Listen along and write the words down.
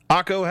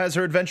Akko has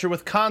her adventure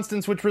with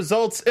Constance, which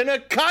results in a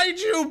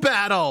kaiju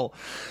battle.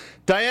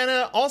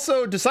 Diana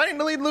also deciding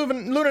to lead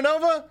Luna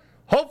Nova?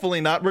 Hopefully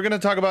not. We're going to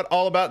talk about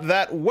all about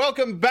that.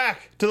 Welcome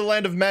back to the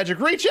land of magic.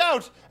 Reach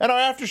out, and our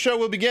after show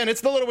will begin.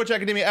 It's the Little Witch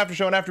Academia after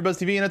show on AfterBuzz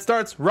TV, and it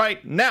starts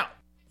right now.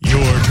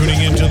 You're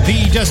tuning into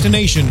the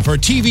destination for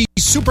TV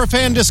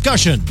superfan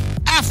discussion,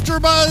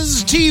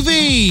 AfterBuzz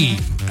TV.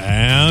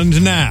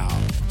 And now,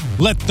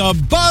 let the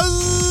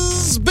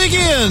buzz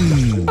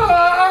begin.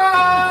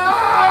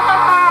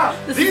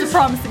 This is a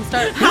promising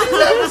start.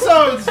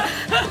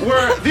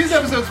 These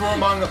episodes were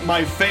among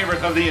my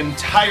favorite of the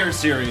entire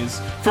series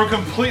for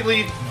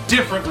completely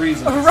different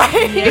reasons.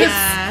 Right.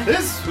 Yeah.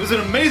 This was an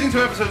amazing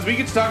 2 episodes. We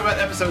get to talk about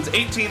episodes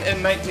 18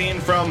 and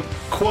 19 from,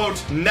 quote,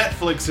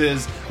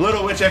 Netflix's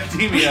Little Witch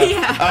Academia.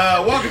 Yeah.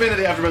 Welcome into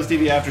the AfterBuzz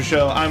TV After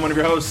Show. I'm one of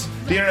your hosts,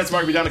 the internet's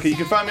Mark Donica. You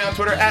can find me on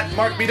Twitter at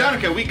Mark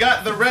Donica. We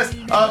got the rest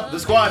of the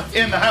squad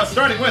in the house,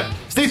 starting with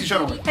Stacey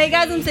Shuttleworth. Hey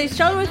guys, I'm Stacey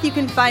Shuttleworth. You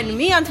can find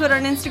me on Twitter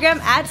and Instagram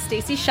at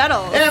Stacey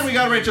Shuttle. And we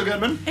got Rachel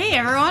Goodman. Hey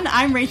everyone,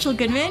 I'm Rachel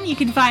Goodman. You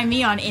can find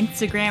me on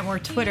Instagram or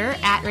Twitter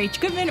at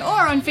Rach Goodman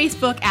or on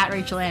Facebook at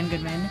Rachel Ann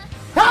Goodman.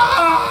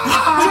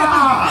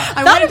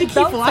 I wanted to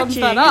keep watching.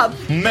 That up.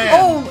 Man.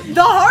 Oh,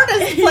 the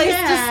hardest place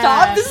to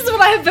stop. This is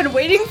what I have been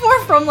waiting for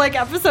like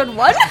episode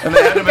 1. And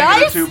they had to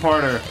make it a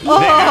 2-parter.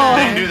 Oh.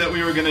 They knew that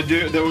we were going to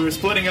do that. We were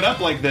splitting it up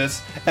like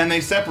this, and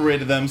they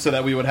separated them so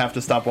that we would have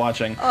to stop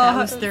watching. That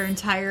was their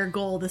entire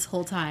goal this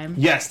whole time.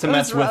 Yes, to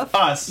mess with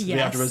us,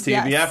 Yes. the AfterBuzz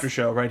TV, the After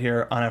Show, right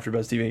here on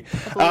AfterBuzz TV.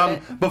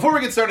 Believe Before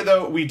we get started,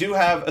 though, we do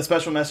have a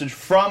special message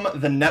from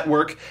the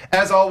network.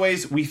 As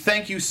always, we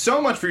thank you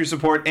so much for your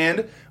support,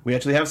 and we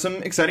actually have some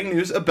exciting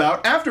news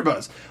about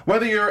AfterBuzz.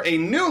 Whether you're a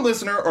new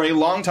listener or a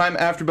longtime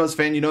AfterBuzz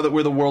fan, you know that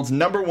we're the world's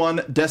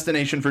 #1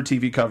 destination for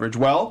TV coverage.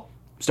 Well,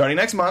 starting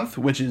next month,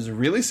 which is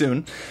really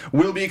soon,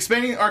 we'll be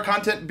expanding our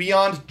content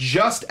beyond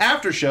just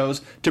after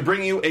shows to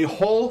bring you a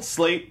whole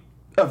slate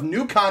of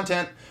new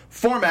content,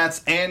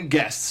 formats, and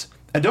guests.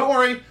 And don't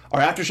worry, our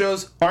after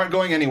shows aren't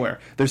going anywhere.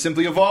 They're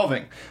simply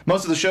evolving.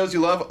 Most of the shows you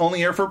love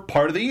only air for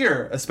part of the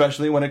year,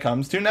 especially when it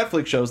comes to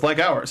Netflix shows like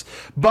ours.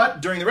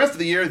 But during the rest of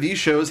the year, these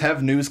shows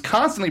have news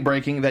constantly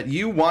breaking that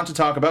you want to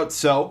talk about,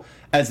 so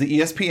as the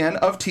ESPN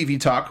of TV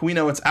talk, we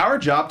know it's our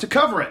job to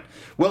cover it.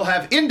 We'll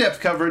have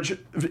in-depth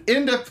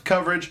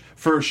coverage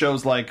for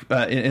shows like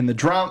in the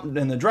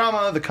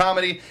drama, the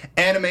comedy,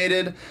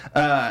 animated,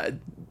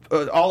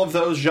 all of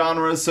those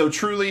genres. So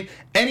truly,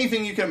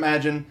 anything you can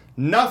imagine,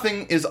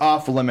 nothing is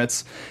off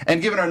limits.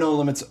 And given our no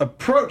limits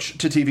approach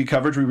to TV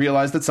coverage, we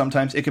realize that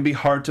sometimes it can be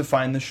hard to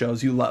find the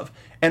shows you love.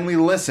 And we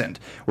listened.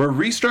 We're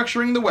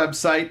restructuring the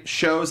website,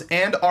 shows,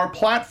 and our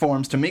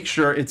platforms to make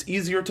sure it's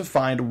easier to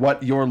find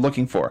what you're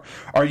looking for.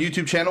 Our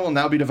YouTube channel will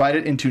now be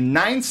divided into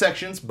 9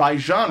 sections by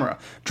genre: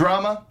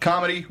 drama,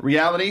 comedy,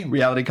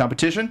 reality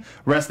competition,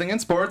 wrestling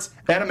and sports,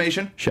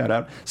 animation, shout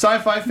out,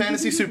 sci-fi,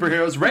 fantasy,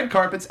 superheroes, red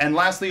carpets, and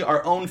lastly,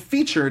 our own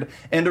featured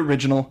and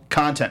original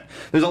content.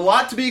 There's a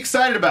lot to be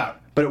excited about,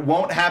 but it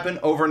won't happen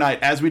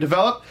overnight. As we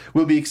develop,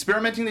 we'll be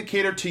experimenting to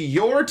cater to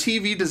your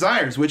TV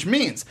desires, which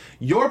means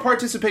your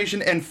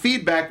participation and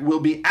feedback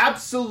will be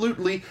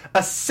absolutely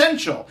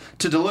essential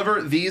to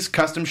deliver these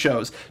custom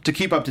shows. To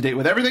keep up to date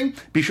with everything,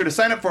 be sure to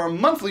sign up for our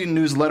monthly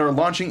newsletter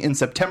launching in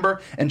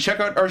September and check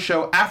out our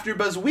show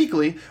AfterBuzz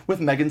Weekly with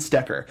Megan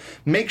Stecker.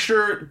 Make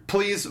sure,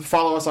 please,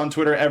 follow us on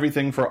Twitter,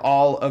 everything for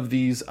all of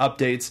these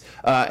updates.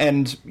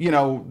 And, you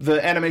know,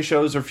 the anime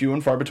shows are few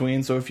and far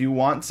between, so if you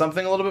want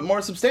something a little bit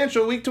more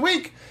substantial week to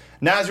week,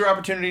 now's your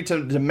opportunity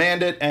to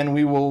demand it, and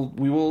we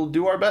will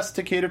do our best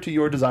to cater to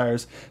your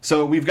desires.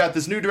 So we've got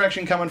this new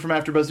direction coming from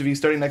AfterBuzz TV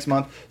starting next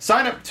month.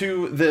 Sign up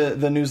to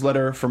the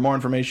newsletter for more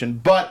information.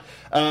 But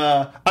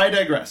I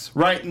digress.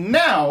 Right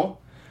now,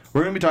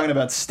 we're going to be talking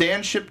about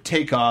Stand Ship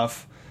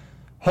Takeoff.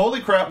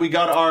 Holy crap, we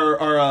got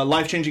our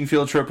life-changing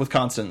field trip with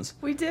Constance.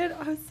 We did.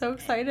 I was so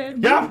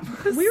excited. Yeah.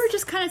 We were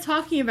just kind of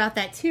talking about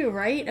that too,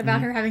 right?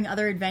 About her having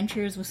other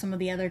adventures with some of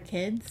the other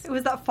kids. It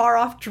was that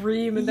far-off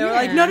dream, and they were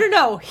like,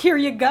 no, here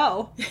you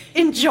go.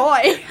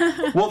 Enjoy.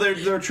 Well,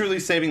 they're truly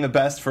saving the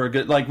best for a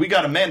good... Like, we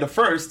got Amanda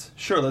first.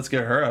 Sure, let's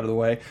get her out of the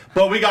way.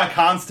 But we got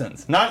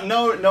Constance.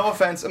 No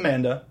offense,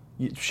 Amanda.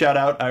 Shout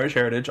out Irish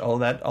heritage, all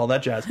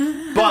that jazz.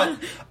 But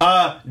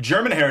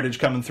German heritage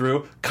coming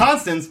through.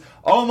 Constance,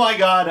 oh my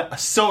god,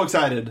 so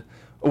excited.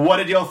 What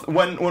did y'all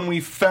when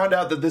we found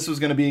out that this was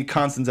going to be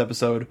Constance's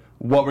episode?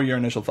 What were your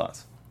initial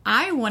thoughts?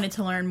 I wanted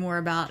to learn more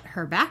about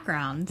her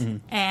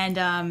background,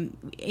 and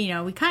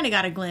we kind of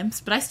got a glimpse,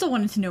 but I still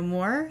wanted to know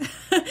more.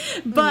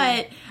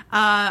 But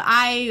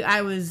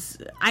I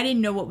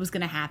didn't know what was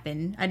going to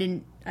happen. I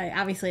didn't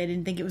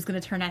think it was going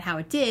to turn out how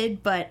it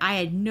did, but I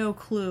had no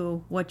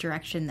clue what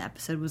direction the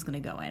episode was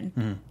going to go in.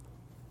 Mm-hmm.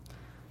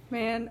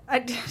 Man,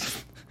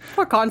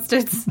 poor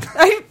Constance.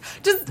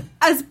 Just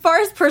as far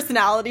as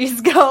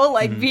personalities go,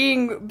 like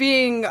being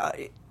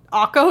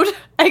Akko'd,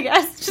 I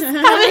guess. Just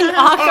having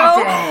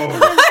Akko.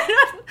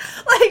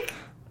 Like,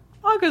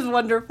 Akko's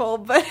wonderful,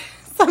 but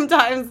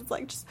sometimes it's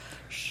like, just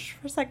shh,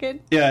 for a second.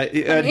 Yeah,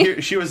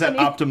 here, she was at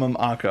Optimum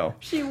Akko.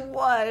 She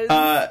was.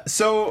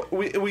 So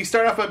we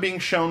start off by being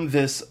shown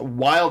this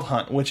Wild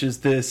Hunt, which is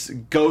this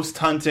ghost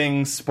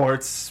hunting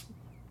sports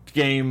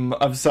game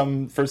of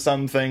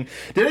something.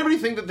 Did anybody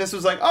think that this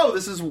was like, oh,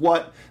 this is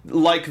what,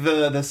 like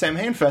the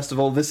Samhain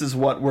Festival, this is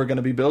what we're going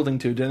to be building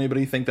to? Did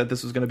anybody think that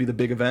this was going to be the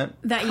big event?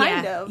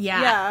 Kind of.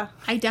 Yeah.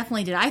 I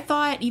definitely did. I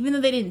thought, even though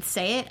they didn't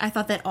say it, I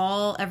thought that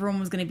everyone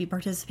was going to be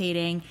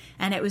participating,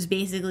 and it was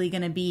basically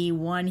going to be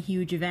one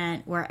huge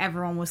event where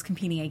everyone was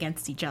competing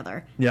against each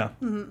other. Yeah.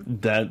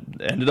 That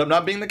ended up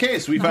not being the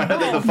case. We found out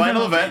that the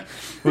final event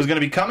was going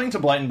to be coming to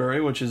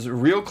Blytonbury, which is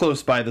real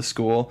close by the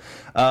school,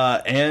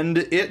 and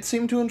it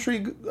seemed to intrigue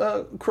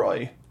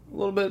Croy a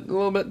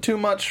little bit too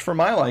much for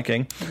my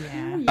liking.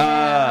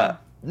 Yeah.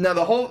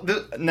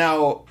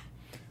 Now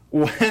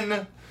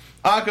when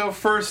Akko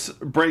first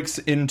breaks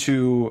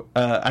into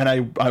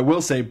and I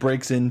will say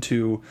breaks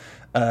into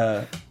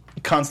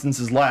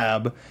Constance's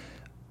lab,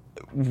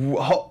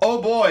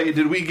 oh boy,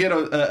 did we get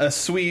a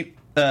sweet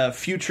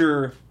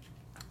future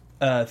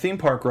theme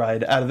park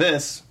ride out of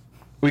this.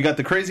 We got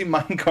the crazy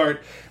minecart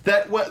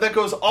that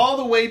goes all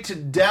the way to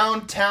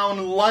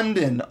downtown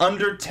London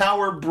under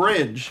Tower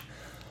Bridge.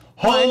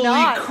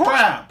 Holy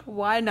crap!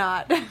 Why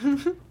not?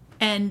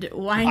 And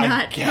why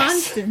not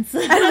Constance?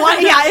 And why?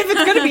 Yeah, if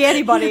it's going to be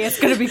anybody, it's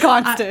going to be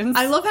Constance.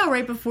 I love how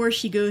right before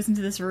she goes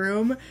into this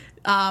room,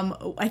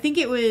 I think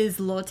it was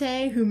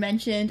Lotte who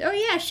mentioned, oh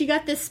yeah, she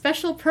got this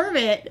special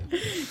permit.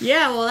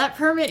 Yeah, well, that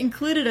permit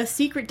included a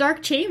secret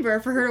dark chamber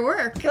for her to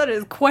work. That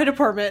is quite a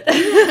permit.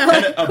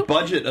 And a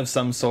budget of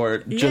some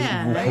sort. Just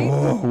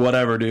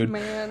whatever, dude.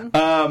 Man.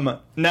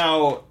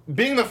 Now,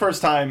 being the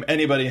first time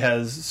anybody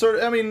has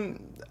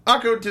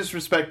Akko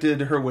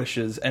disrespected her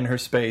wishes and her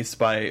space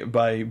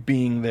by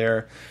being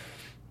there.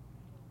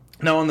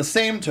 Now, on the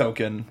same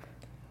token,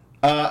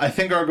 I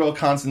think our girl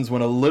Constance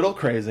went a little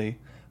crazy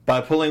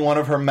by pulling one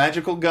of her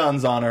magical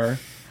guns on her.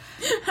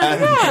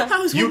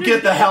 And you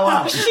get the hell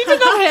out. She did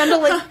not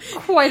handle it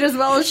quite as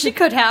well as she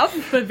could have.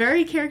 But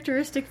very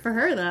characteristic for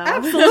her, though.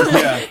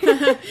 Absolutely.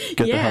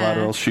 Get the hell out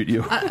or I'll shoot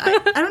you.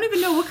 I don't even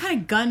know what kind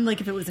of gun,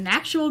 like if it was an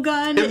actual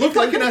gun. It looked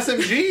like an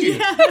SMG.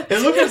 Yeah.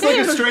 It looked like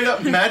a straight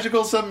up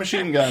magical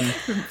submachine gun.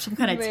 Some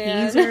kind of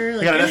taser.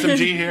 We got an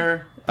SMG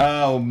here.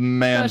 Oh,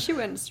 man. No, she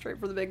went straight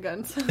for the big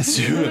guns.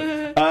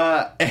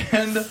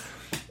 And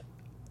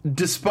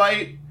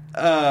despite...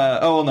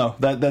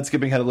 that's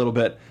skipping ahead a little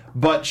bit.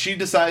 But she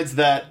decides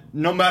that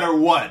no matter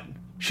what,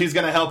 she's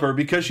going to help her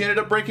because she ended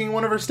up breaking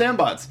one of her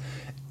standbots.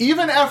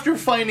 Even after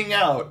finding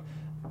out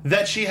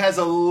that she has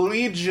a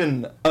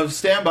legion of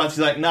standbots, she's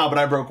like, nah, but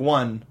I broke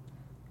one.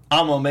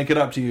 I'm going to make it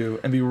up to you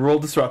and be real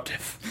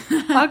disruptive.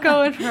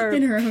 Akko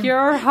and her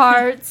pure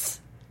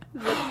hearts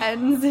that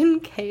ends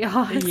in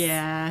chaos.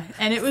 Yeah,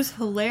 and it was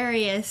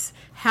hilarious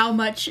how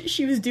much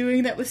she was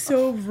doing that was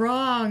so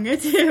wrong,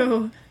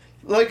 too.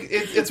 Like,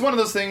 it's one of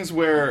those things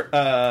where...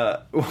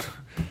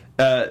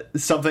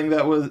 something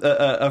that was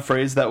a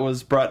phrase that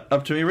was brought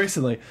up to me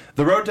recently.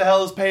 The road to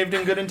hell is paved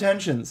in good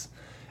intentions.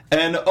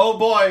 And oh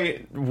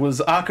boy,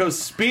 was Akko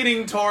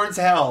speeding towards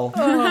hell.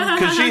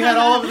 Because she had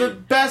all of the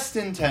best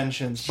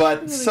intentions.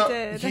 But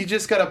you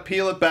just gotta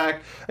peel it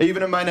back.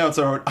 Even in my notes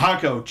I wrote,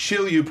 Akko,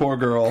 chill you poor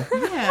girl.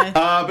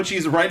 Yeah. But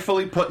she's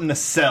rightfully put in a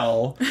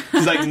cell.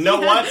 She's like,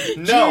 know what?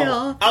 No,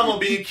 chill. I'm gonna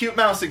be a cute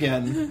mouse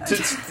again.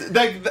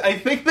 I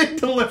think they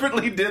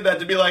deliberately did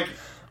that to be like,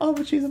 oh,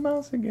 but she's a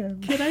mouse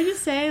again. Can I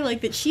just say,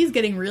 like, that she's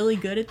getting really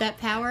good at that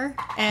power?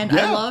 And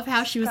I love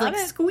how she was like,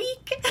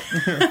 squeak.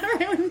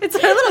 It's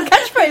her little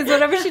catchphrase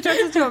whenever she turns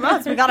into a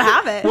mouse. We gotta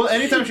have it. Well,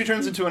 anytime she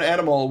turns into an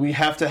animal, we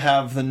have to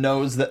have the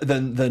noise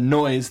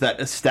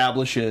that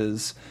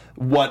establishes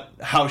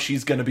how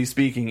she's going to be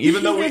speaking.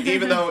 Even though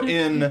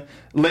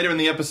later in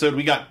the episode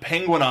we got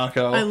Penguin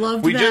Akko. I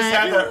loved we that. just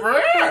had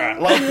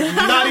that like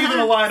not even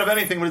a line of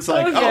anything, but it's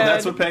like,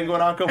 that's what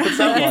Penguin Akko puts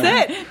out like.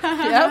 That's it.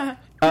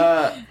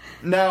 Yep.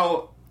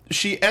 Now,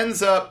 she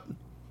ends up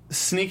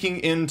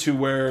sneaking into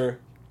where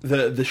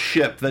the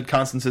ship that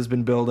Constance has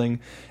been building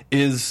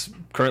is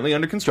currently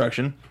under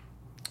construction.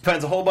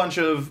 Finds a whole bunch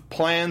of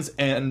plans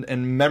and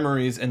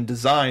memories and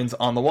designs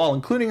on the wall,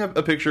 including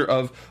a picture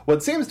of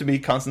what seems to be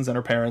Constance and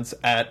her parents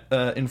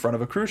in front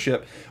of a cruise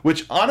ship,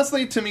 which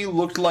honestly to me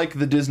looked like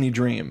the Disney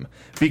dream,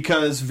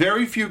 because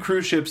very few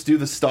cruise ships do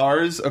the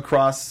stars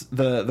across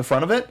the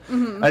front of it.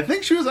 Mm-hmm. I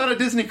think she was on a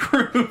Disney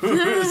cruise,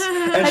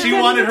 and she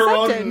wanted her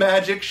own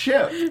magic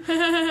ship.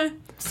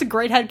 It's a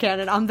great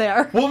headcanon. I'm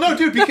there. Well, no,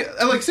 dude,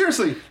 because,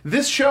 seriously,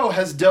 this show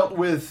has dealt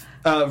with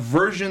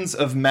versions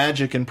of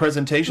magic and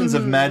presentations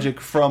of magic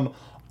from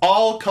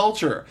all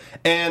culture,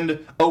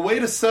 and a way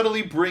to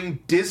subtly bring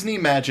Disney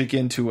magic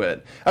into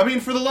it. I mean,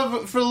 for the love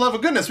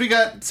of goodness, we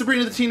got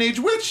Sabrina the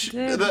Teenage Witch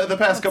the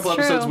past couple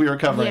episodes we were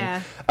covering,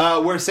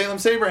 where Salem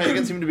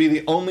Saberhagen seemed to be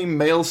the only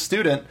male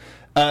student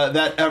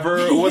that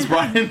ever was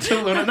brought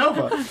into Luna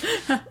Nova.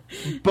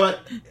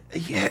 But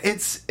yeah,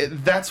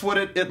 that's what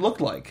it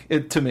looked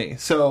like to me.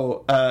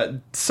 So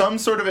some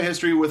sort of a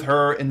history with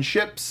her and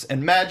ships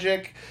and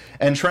magic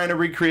and trying to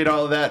recreate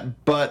all of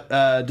that. But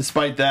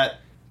despite that,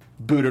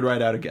 booted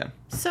right out again.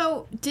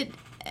 So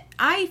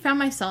I found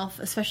myself,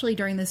 especially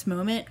during this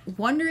moment,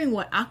 wondering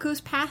what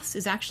Ako's past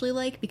is actually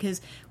like,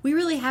 because we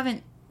really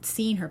haven't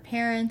seen her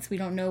parents. We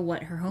don't know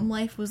what her home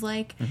life was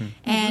like.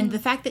 And the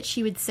fact that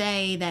she would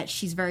say that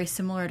she's very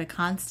similar to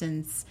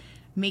Constance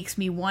makes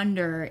me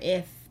wonder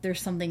if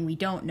there's something we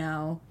don't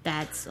know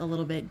that's a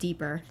little bit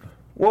deeper.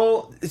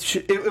 Well,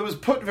 it was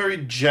put very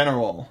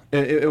general.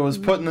 It was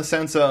put in the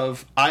sense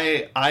of,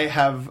 I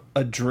have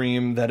a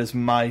dream that is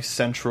my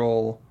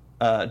central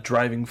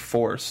driving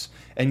force,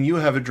 and you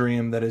have a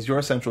dream that is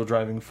your central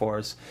driving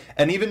force.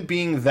 And even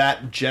being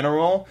that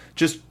general,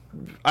 just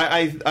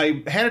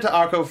I hand it to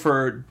Ako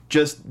for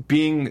just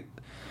being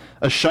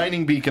a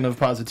shining beacon of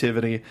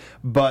positivity.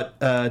 But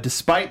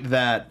despite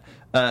that,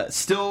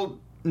 still,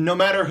 no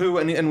matter who,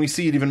 and we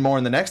see it even more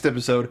in the next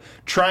episode,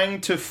 trying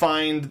to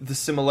find the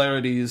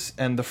similarities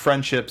and the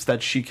friendships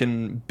that she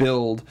can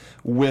build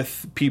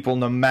with people,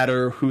 no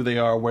matter who they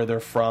are, where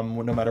they're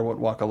from, no matter what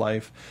walk of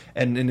life.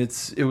 And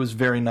it was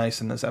very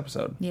nice in this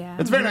episode. Yeah.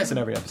 It's very nice in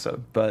every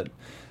episode, but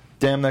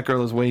damn, that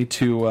girl is way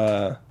too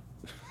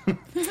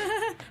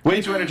way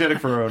too energetic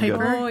for her own good.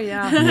 Oh,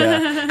 yeah.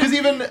 Yeah. Because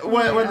even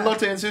when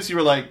Lotte and Susie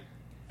were like,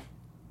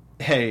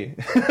 hey,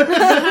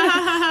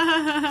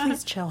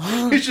 Please chill.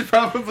 you should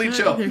probably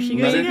chill. There she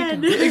goes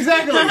again.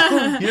 Exactly.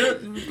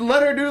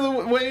 Let her do the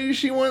way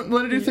she wants.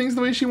 Let her do things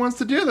the way she wants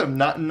to do them.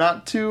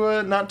 Not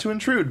to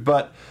intrude.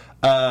 But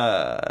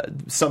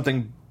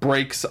something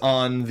breaks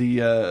on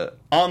the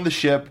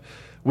ship,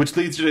 which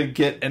leads her to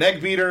get an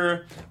egg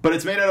beater. But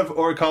it's made out of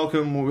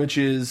orichalcum, which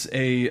is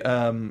a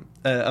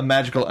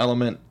magical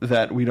element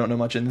that we don't know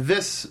much in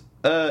this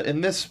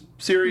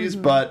series,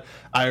 but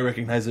I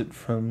recognize it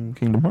from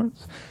Kingdom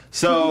Hearts.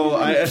 So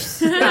I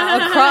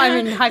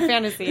mean, high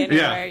fantasy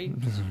anyway.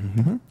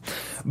 Yeah.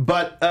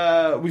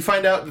 But we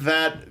find out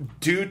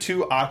that due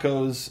to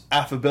Ako's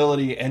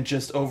affability and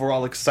just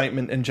overall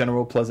excitement and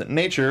general pleasant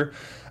nature,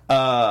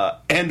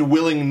 and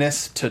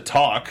willingness to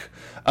talk,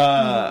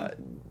 they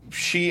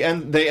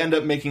end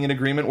up making an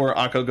agreement where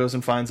Ako goes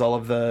and finds all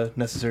of the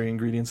necessary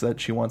ingredients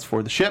that she wants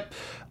for the ship.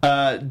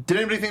 Did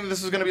anybody think that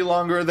this was going to be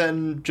longer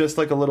than just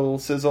like a little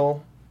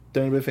sizzle?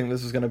 Did anybody think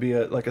this was going to be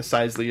a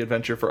Sizely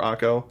adventure for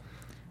Ako?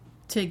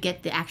 To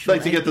get the actual...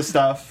 to get the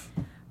stuff?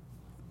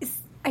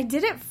 I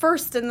did it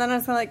first, and then I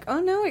was like, oh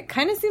no, it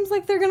kind of seems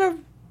like they're going to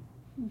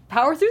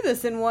power through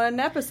this in one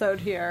episode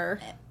here.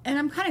 And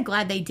I'm kind of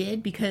glad they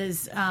did,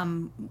 because,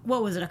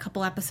 what was it, a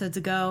couple episodes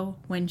ago,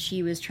 when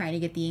she was trying to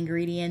get the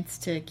ingredients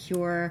to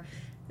cure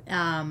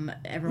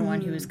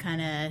everyone who was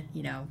kind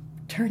of,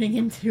 turning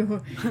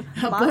into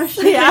a bush.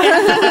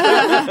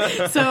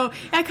 Yeah. So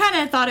I kind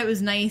of thought it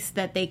was nice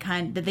that they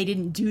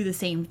didn't do the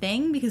same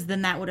thing, because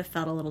then that would have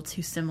felt a little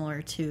too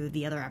similar to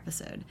the other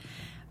episode.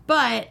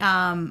 But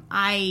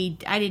I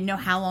didn't know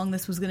how long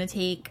this was going to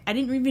take. I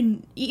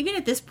didn't even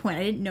at this point,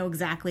 I didn't know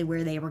exactly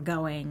where they were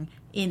going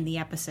in the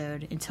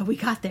episode until we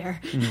got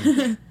there.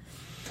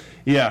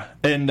 Yeah,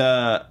 and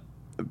I'll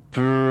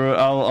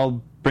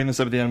bring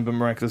this up at the end, but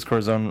Miraculous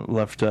Corazon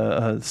left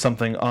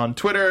something on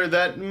Twitter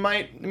that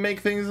might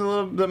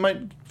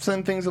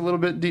send things a little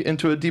bit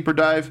into a deeper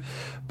dive,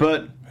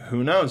 but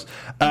who knows?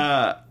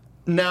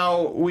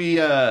 Now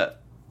we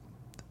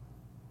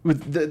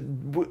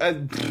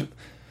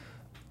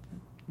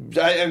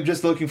I'm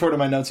just looking forward to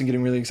my notes and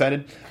getting really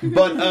excited.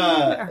 But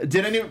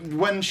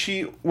when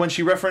she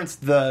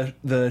referenced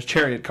the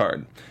chariot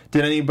card,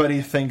 did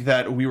anybody think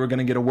that we were going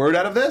to get a word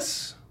out of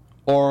this,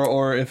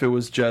 or if it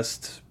was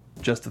just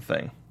a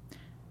thing?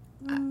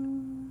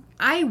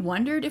 I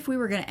wondered if we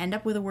were going to end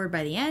up with a word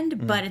by the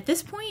end, but at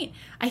this point,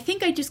 I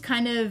think I just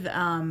kind of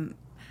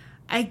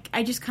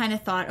I just kind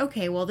of thought,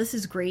 okay, well, this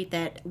is great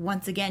that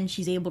once again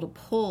she's able to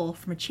pull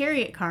from a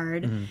chariot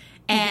card.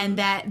 And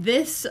that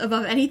this,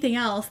 above anything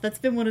else, that's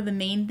been one of the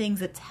main things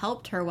that's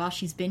helped her while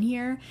she's been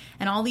here.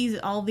 And all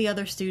the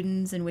other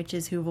students and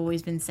witches who've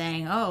always been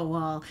saying, oh,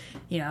 well,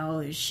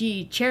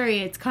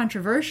 chariot's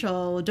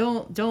controversial,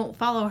 don't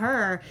follow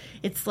her.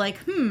 It's like,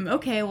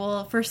 okay,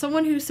 well, for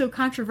someone who's so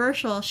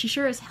controversial, she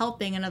sure is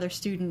helping another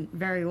student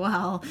very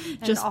well.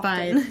 And just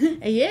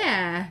often.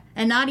 Yeah.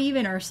 And not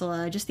even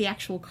Ursula, just the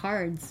actual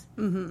cards.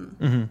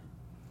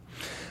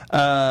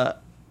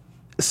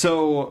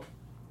 So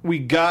we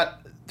got...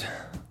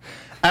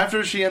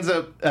 After she ends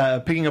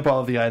up picking up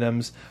all of the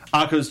items,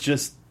 Ako's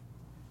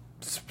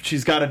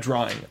she's got a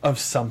drawing of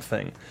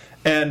something.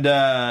 And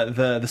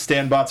the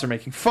standbots are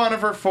making fun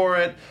of her for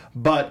it,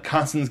 but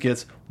Constance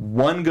gets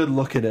one good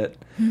look at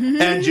it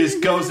and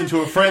just goes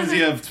into a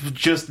frenzy of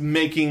just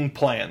making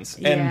plans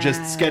and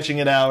just sketching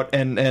it out,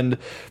 and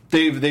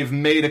they've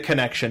made a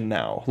connection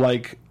now.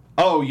 Like,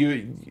 oh,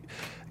 you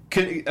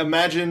can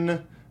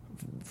imagine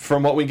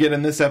from what we get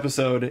in this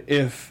episode,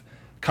 if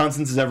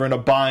Constance is ever in a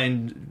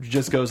bind,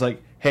 just goes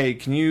like, hey,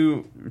 can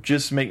you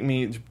just make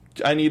me...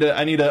 I need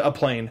a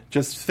plane.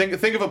 Just think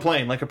of a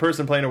plane, like a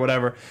person plane or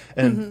whatever,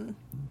 and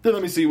then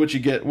let me see what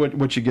you get.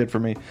 What you get for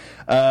me.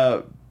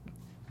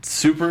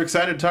 Super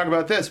excited to talk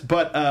about this,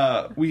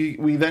 but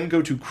we then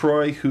go to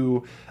Croy,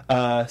 who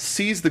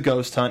sees the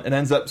ghost hunt and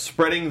ends up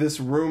spreading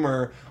this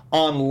rumor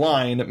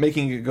online,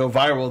 making it go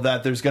viral,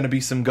 that there's going to be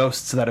some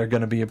ghosts that are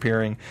going to be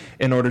appearing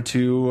in order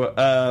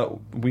to,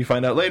 we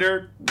find out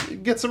later,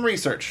 get some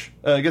research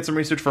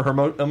for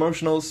her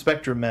emotional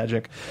spectrum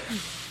magic.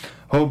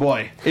 Oh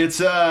boy.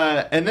 It's,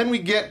 and then we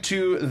get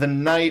to the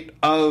night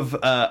of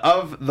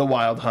the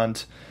Wild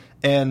Hunt,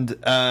 and,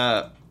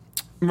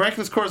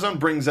 Miraculous Corazon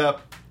brings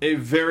up a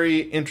very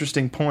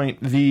interesting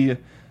point. The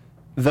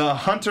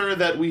hunter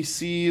that we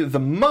see the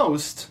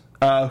most,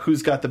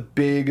 who's got the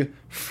big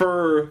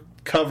fur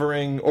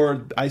covering,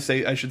 or I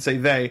should say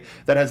they,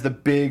 that has the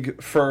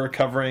big fur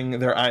covering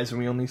their eyes,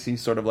 and we only see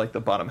sort of like the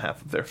bottom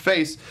half of their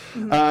face,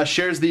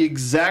 shares the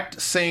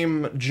exact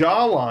same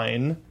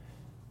jawline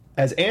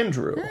as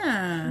Andrew.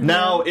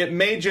 Now, it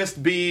may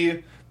just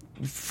be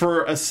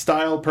for a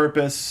style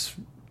purpose,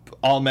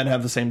 all men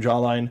have the same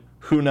jawline.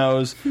 Who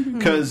knows?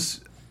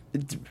 Because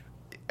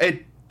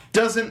it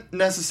doesn't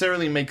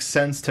necessarily make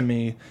sense to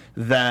me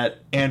that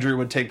Andrew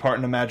would take part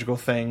in a magical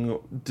thing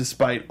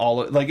despite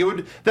all of, like,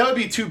 that would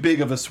be too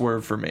big of a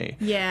swerve for me.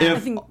 Yeah. I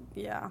think,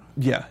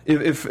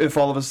 if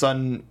all of a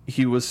sudden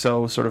he was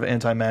so sort of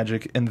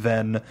anti-magic, and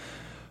then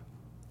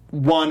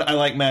 1, I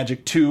like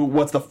magic. 2,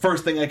 what's the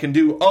first thing I can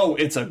do? Oh,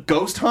 it's a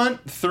ghost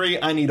hunt. 3,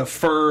 I need a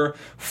fur.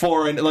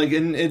 4, and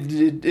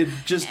it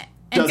just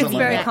doesn't it's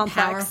very like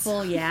complex.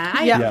 Powerful.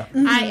 Yeah.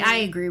 I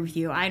agree with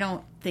you. I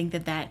don't think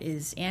that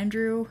is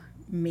Andrew.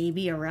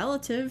 Maybe a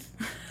relative.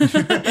 good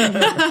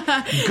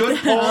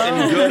pull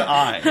and good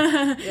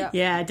eye.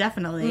 Yeah,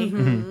 definitely.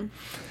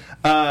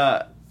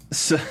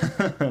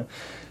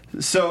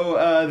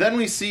 So then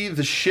we see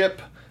the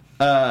ship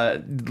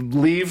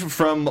leave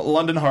from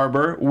London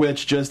Harbor,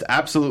 which just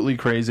absolutely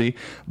crazy.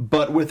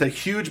 But with a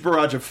huge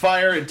barrage of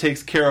fire, it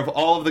takes care of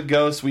all of the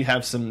ghosts. We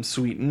have some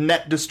sweet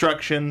net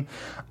destruction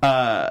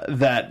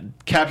that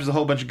captures a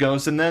whole bunch of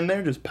ghosts, and then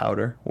they're just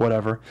powder,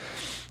 whatever.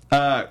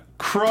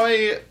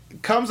 Croy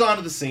comes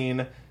onto the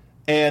scene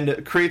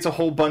and creates a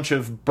whole bunch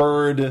of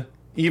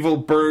evil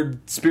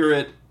bird,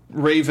 spirit,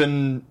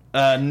 raven,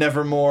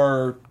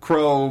 nevermore,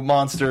 crow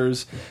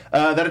monsters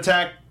that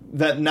attack,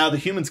 that now the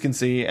humans can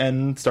see,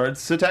 and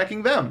starts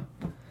attacking them.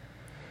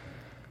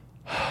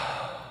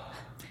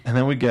 And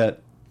then we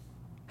get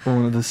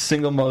one of the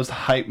single most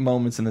hype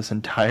moments in this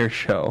entire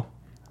show.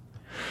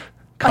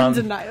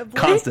 Undeniably.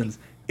 Constance,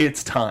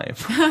 it's time.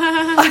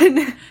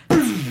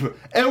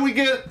 And we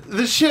get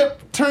the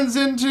ship turns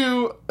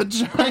into a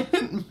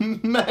giant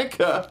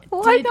mecha.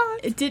 Why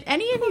not? Did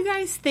any of you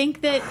guys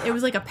think that it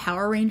was like a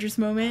Power Rangers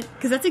moment?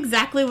 Because that's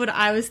exactly what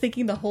I was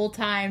thinking the whole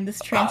time this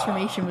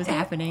transformation was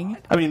happening.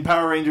 I mean,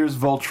 Power Rangers,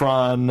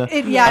 Voltron.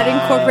 It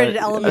incorporated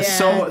elements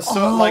So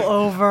all like,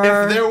 over.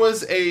 If there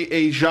was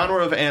a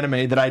genre of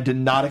anime that I did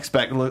not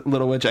expect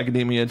Little Witch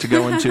Academia to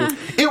go into,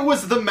 it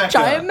was the mecha.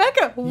 Giant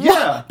mecha.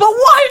 Yeah. But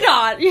why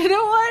not? You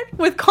know what?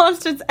 With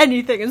Constance,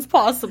 anything is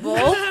possible.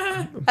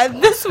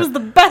 And this was the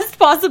best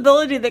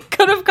possibility that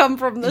could have come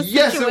from this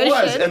Yes, situation. it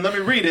was. And let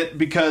me read it,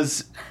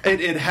 because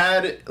it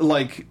had,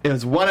 like, it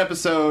was one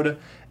episode,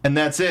 and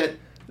that's it.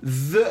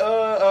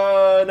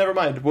 Never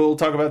mind. We'll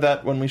talk about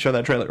that when we show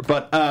that trailer.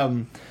 But,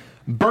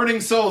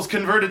 burning souls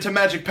converted to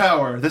magic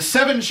power. The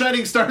 7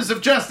 shining stars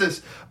of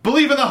justice.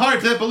 Believe in the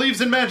heart that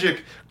believes in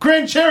magic.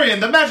 Grand Charion,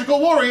 the magical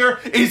warrior,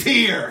 is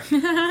here.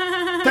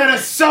 That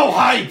is so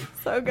hype.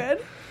 So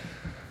good.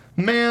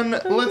 Man,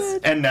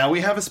 and now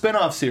we have a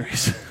spin-off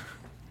series.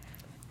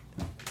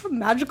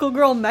 Magical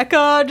girl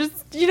mecha,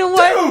 just, you know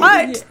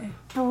what?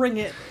 Bring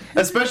it.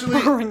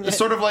 Especially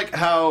sort of like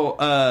how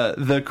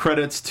the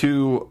credits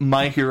to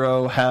My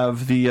Hero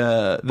have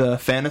the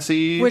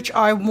fantasy, Which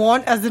I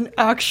want as an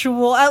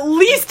actual, at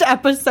least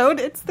episode.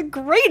 It's the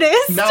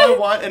greatest. Now I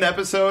want an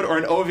episode or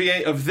an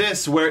OVA of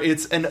this where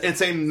it's a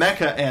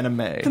mecha anime.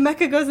 The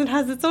mecha goes and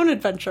has its own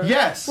adventure.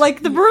 Yes,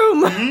 like the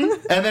broom.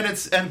 Mm-hmm. And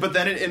then but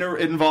then it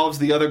involves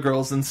the other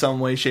girls in some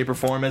way, shape, or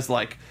form as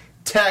like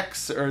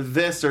Tex or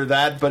this or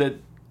that. But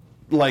it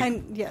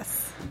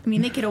yes. I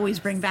mean, they could always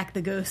bring back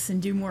the ghosts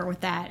and do more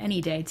with that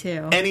any day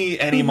too.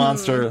 Any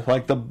monster,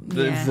 like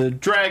the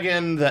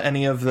dragon,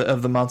 any of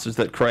the monsters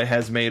that Croy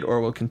has made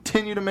or will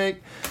continue to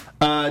make.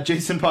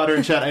 Jason Potter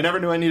in chat. I never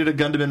knew I needed a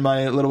Gundam in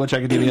my Little Witch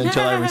Academia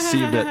until I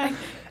received it.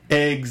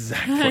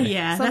 Exactly.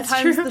 Yeah, sometimes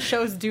that's true. the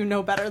shows do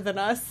know better than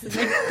us.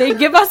 They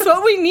give us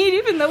what we need,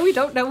 even though we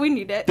don't know we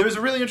need it. There was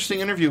a really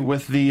interesting interview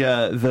with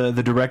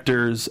the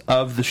directors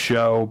of the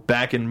show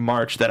back in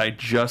March that I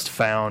just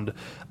found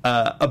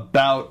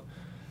about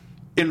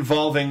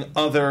involving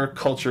other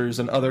cultures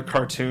and other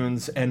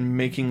cartoons and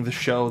making the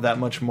show that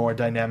much more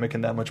dynamic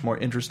and that much more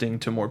interesting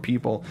to more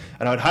people.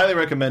 And I would highly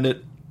recommend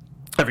it.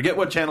 I forget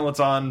what channel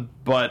it's on,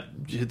 but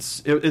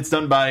it's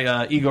done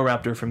by Ego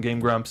Raptor from Game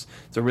Grumps.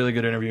 It's a really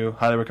good interview.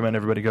 Highly recommend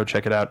everybody go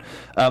check it out.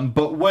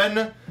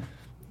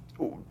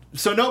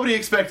 So nobody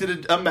expected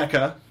a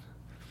mecha.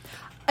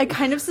 I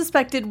kind of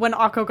suspected when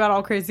Akko got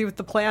all crazy with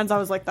the plans, I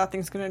was like, that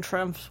thing's going to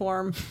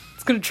transform.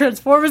 It's going to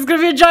transform. It's going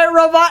to be a giant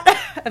robot.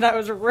 And I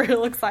was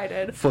real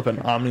excited. Flipping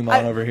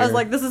Omnimon over here. I was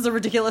like, this is a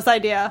ridiculous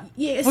idea.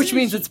 Yeah, which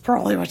means it's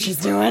probably what she's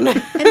doing.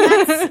 And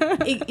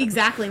that's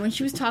exactly when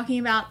she was talking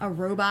about a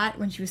robot,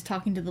 when she was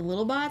talking to the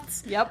little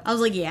bots. Yep. I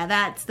was like, yeah,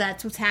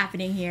 that's what's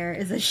happening here,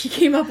 is that she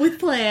came up with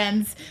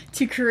plans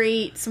to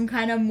create some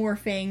kind of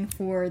morphing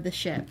for the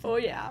ship. Oh,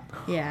 yeah.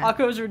 Yeah.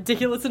 Akko was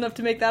ridiculous enough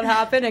to make that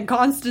happen, and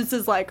Constance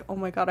is like, oh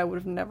my god, I would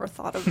have never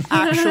thought of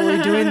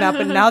actually doing that,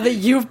 but now that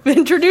you've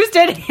introduced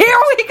it, here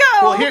we go!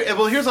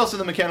 Well, here's also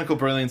the mechanical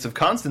brilliance of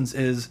Constance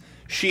is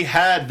she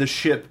had the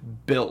ship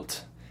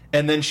built,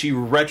 and then she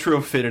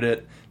retrofitted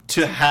it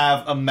to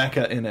have a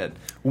mecha in it,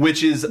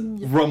 which is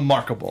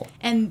remarkable.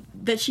 And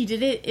that she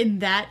did it in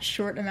that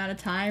short amount of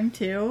time,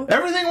 too.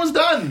 Everything was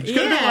done. She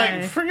could have Yeah.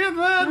 been like, forget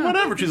that,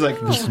 whatever. She's like,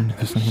 this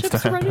needs to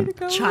Ship's ready happen. to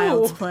go.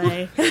 Child's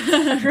play.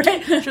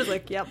 Right? She was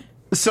like, yep.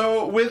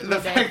 So with the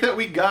fact that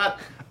we got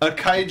a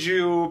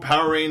Kaiju,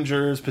 Power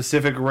Rangers,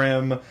 Pacific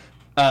Rim,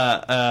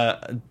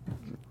 and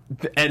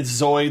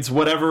Zoids,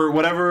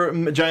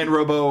 whatever giant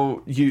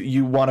robo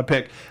you want to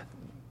pick,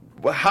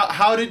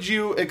 how did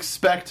you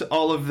expect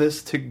all of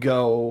this to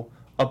go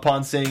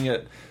upon seeing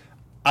it?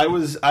 I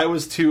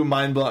was too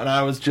mind blown, and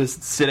I was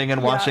just sitting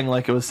and watching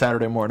like it was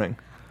Saturday morning.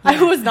 I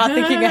was not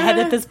thinking ahead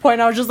at this point.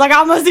 I was just like,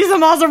 I'm gonna see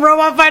some awesome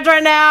robot fights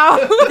right now.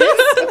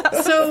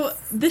 So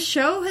the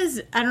show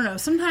has, I don't know,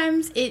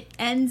 sometimes it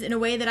ends in a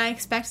way that I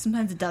expect,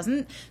 sometimes it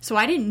doesn't. So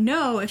I didn't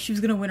know if she was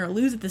going to win or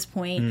lose at this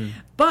point.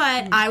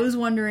 But I was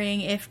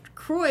wondering if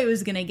Croy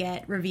was going to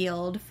get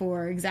revealed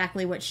for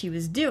exactly what she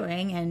was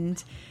doing.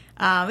 And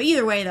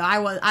either way, though,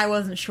 I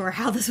wasn't sure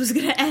how this was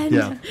going to end.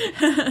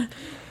 Yeah.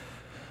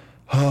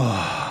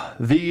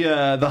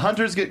 The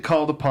hunters get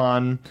called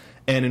upon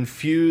and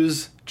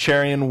infuse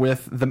Charian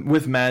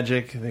with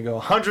magic. They go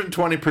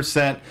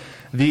 120%.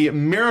 The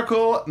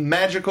miracle,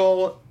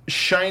 magical,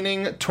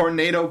 shining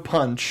tornado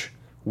punch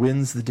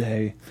wins the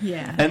day.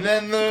 Yeah. And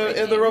then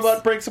the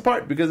robot breaks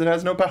apart because it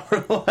has no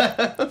power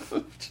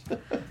left.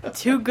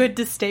 Too good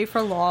to stay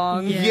for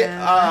long.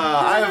 Yeah.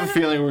 I have a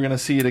feeling we're going to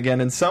see it again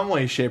in some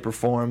way, shape, or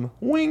form.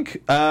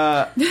 Wink.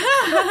 Ursula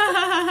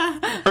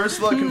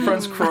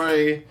confronts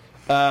Croy.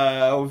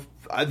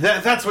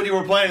 That's what you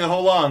were playing the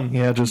whole long.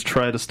 Yeah, just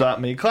try to stop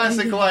me.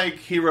 Classic, like,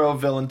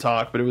 hero-villain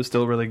talk, but it was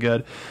still really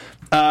good.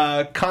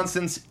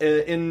 Constance,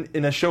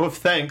 in a show of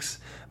thanks,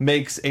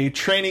 makes a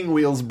training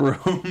wheels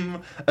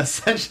broom,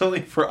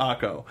 essentially for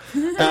Akko.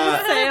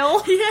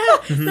 Sail. Yeah,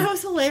 that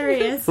was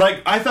hilarious.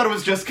 Like, I thought it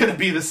was just going to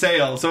be the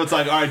sail, so it's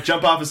like, all right,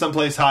 jump off of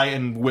someplace high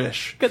and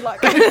wish. Good luck.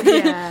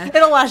 Yeah.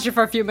 It'll last you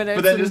for a few minutes.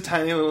 But then just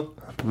tiny little...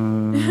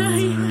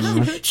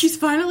 She's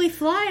finally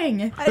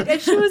flying. And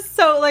she was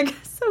so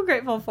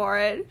grateful for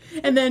it.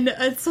 And then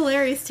it's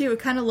hilarious too. It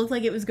kind of looked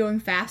like it was going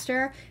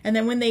faster, and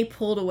then when they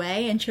pulled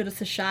away and showed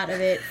us a shot of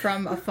it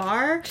from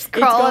afar, it's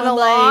crawling going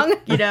along.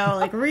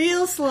 like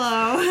real slow.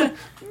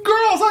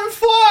 Girls, I'm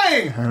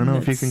flying! I don't know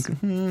if you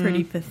can...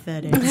 Pretty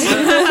pathetic.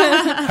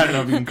 I don't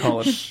know if you can call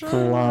it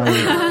flying.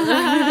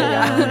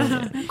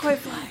 Quite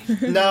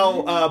flying.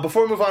 Now,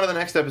 before we move on to the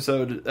next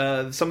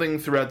episode, something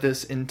throughout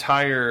this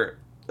entire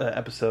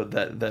episode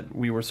that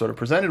we were sort of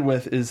presented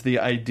with is the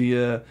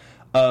idea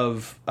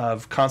of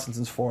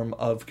Constance's form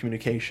of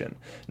communication.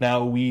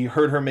 Now, we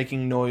heard her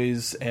making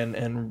noise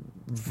and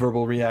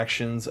verbal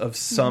reactions of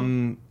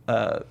some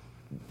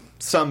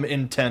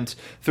intent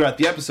throughout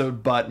the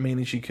episode, but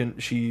mainly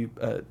she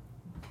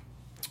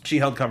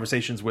held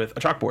conversations with a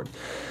chalkboard.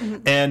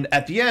 Mm-hmm. And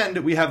at the end,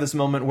 we have this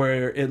moment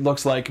where it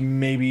looks like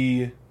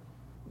maybe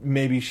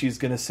she's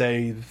going to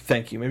say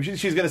thank you. Maybe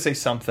she's going to say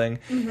something,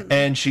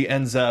 and she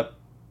ends up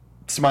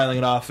smiling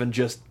it off and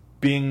just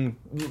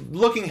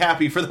looking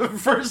happy for the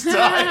first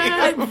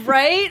time.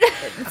 Right?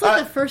 It's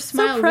like the first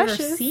smile we've ever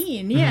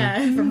seen,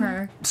 from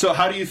her. So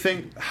what do you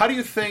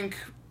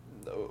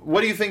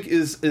think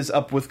is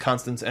up with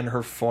Constance and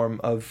her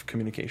form of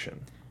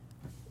communication?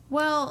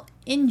 Well,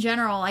 in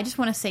general, I just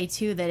want to say,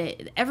 too,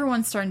 that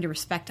everyone's starting to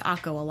respect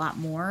Akko a lot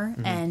more,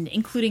 and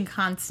including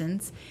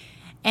Constance.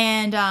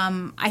 And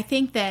I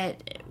think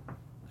that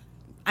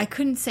I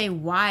couldn't say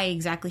why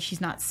exactly she's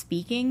not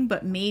speaking,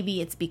 but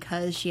maybe it's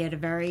because she had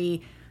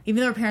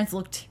even though her parents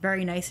looked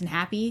very nice and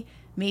happy,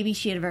 maybe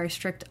she had a very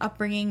strict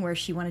upbringing where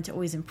she wanted to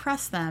always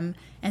impress them,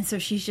 and so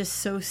she's just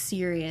so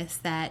serious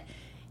that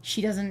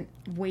she doesn't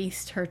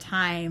waste her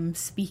time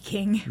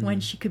speaking when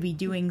she could be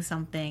doing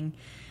something.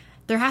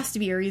 There has to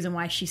be a reason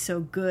why she's so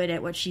good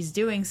at what she's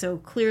doing, so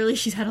clearly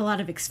she's had a lot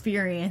of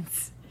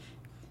experience.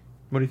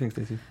 What do you think,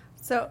 Stacey?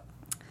 So,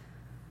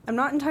 I'm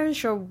not entirely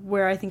sure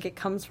where I think it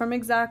comes from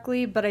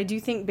exactly, but I do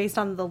think based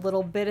on the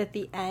little bit at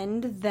the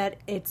end that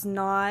it's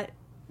not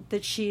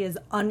that she is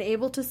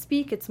unable to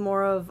speak. It's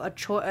more of a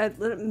choice,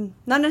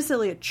 not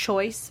necessarily a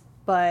choice,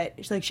 but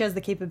she has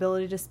the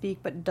capability to speak,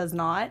 but does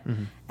not.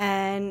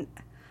 And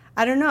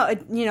I don't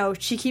know.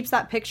 She keeps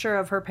that picture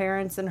of her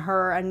parents and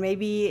her, and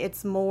maybe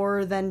it's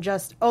more than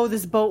just, oh,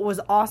 this boat was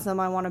awesome,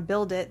 I want to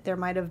build it. There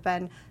might have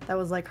been, that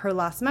was like her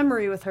last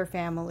memory with her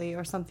family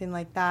or something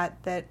like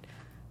that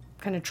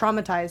kind of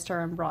traumatized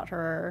her and brought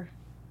her,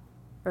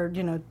 or,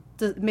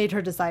 made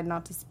her decide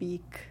not to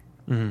speak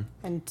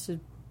and to,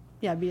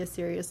 be a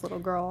serious little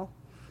girl.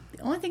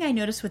 The only thing I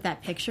noticed with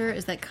that picture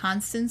is that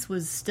Constance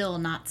was still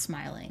not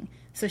smiling.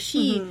 So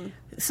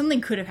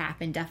something could have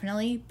happened,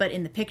 definitely, but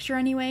in the picture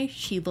anyway,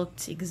 she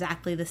looked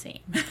exactly the same.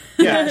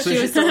 Yeah, so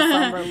she was still a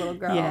somber little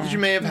girl. Yeah. She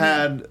may have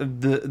had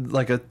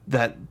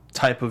that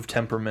type of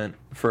temperament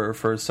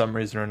for some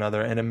reason or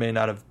another, and it may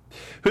not have.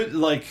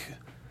 Like,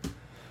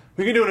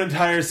 we could do an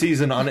entire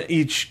season on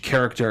each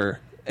character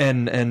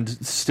and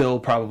still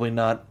probably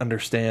not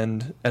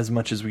understand as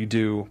much as we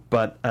do.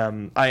 But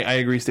I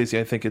agree, Stacey.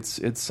 I think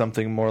it's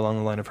something more along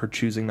the line of her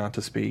choosing not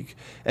to speak,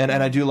 and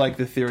I do like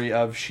the theory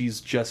of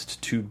she's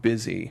just too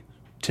busy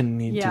to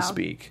need to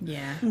speak.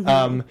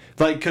 Yeah.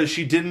 Because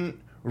she didn't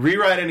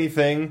rewrite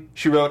anything.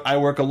 She wrote "I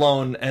work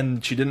alone,"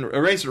 and she didn't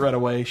erase it right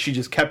away. She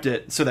just kept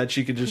it so that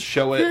she could just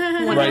show it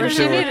Whenever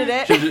she needed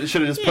it. She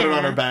should have just put it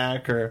on her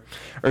back or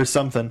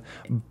something.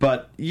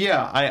 But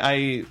yeah,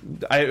 I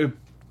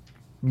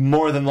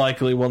more than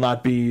likely will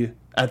not be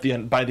at the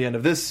end by the end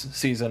of this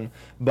season,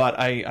 but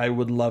I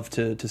would love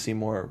to see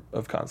more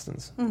of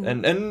Constance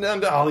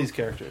and all these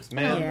characters.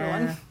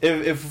 Man,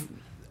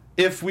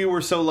 if we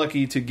were so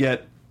lucky to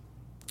get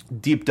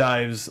deep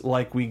dives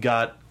like we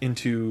got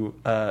into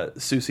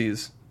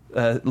Susie's,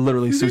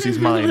 literally Susie's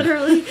mind,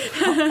 Literally.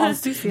 All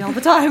Susie all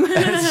the time,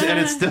 and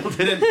it still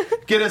didn't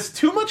get us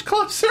too much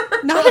closer.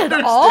 Not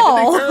at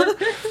all. Her.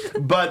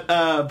 But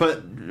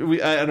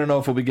I don't know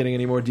if we'll be getting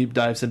any more deep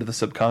dives into the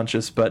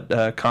subconscious,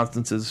 but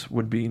Constance's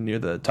would be near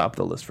the top of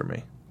the list for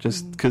me.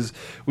 Just because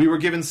we were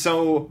given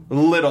so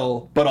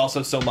little, but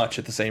also so much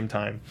at the same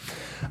time.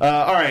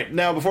 All right,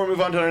 now before we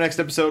move on to our next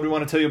episode, we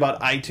want to tell you about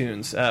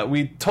iTunes.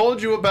 We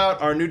told you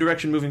about our new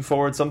direction moving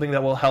forward. Something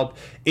that will help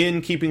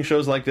in keeping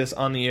shows like this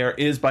on the air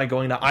is by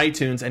going to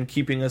iTunes and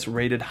keeping us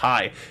rated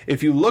high.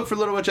 If you look for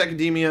Little Witch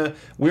Academia,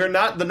 we're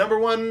not the number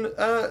one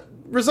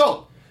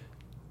result.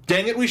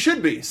 Dang it, we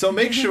should be. So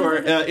make sure,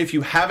 if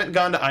you haven't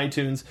gone to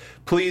iTunes,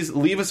 please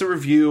leave us a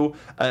review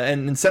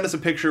and send us a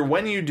picture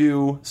when you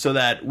do, so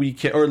that we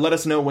can, or let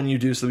us know when you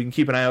do, so we can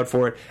keep an eye out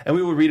for it, and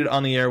we will read it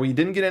on the air. We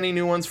didn't get any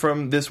new ones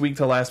from this week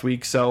to last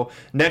week, so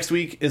next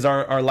week is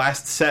our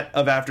last set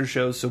of after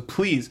shows. So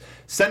please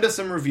send us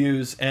some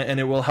reviews, and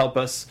it will help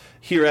us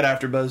here at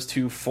AfterBuzz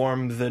to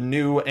form the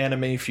new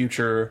anime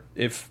future,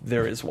 if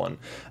there is one.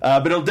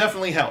 But it'll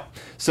definitely help.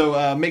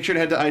 So make sure to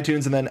head to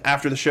iTunes, and then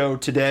after the show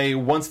today,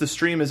 once the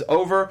stream is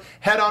over,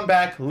 head on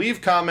back,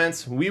 leave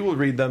comments, we will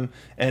read them,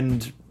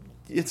 and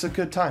it's a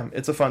good time.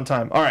 It's a fun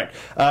time. All right,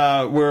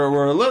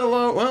 we're a little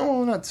low.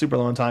 Well, not super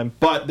low on time,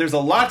 but there's a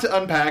lot to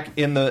unpack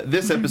in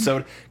this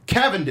episode.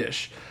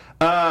 Cavendish,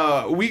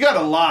 we got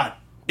a lot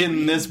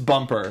in this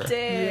bumper.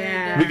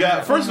 Yeah. We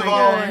got, first of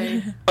all,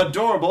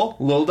 adorable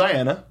little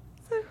Diana.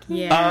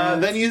 Yeah.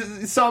 Then you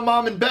saw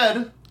Mom in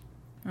bed.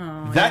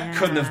 Oh, that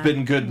couldn't have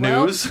been good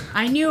news.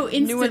 I knew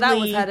instantly where that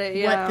was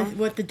headed,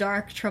 what the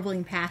dark,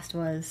 troubling past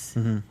was.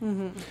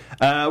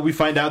 We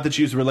find out that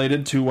she's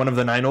related to one of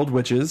the 9 old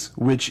witches,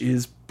 which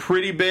is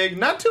pretty big.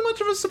 Not too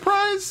much of a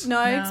surprise. No,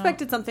 I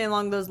expected something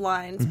along those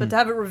lines, but to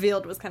have it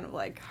revealed was kind of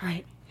like, all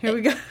right, here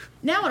we go.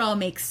 Now it all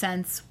makes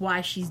sense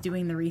why she's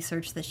doing the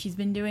research that she's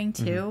been doing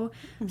too,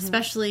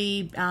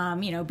 especially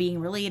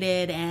being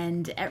related,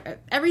 and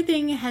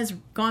everything has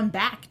gone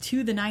back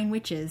to the 9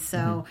 witches.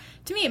 So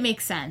to me, it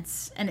makes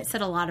sense, and it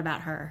said a lot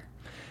about her,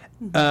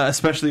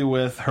 especially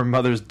with her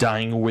mother's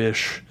dying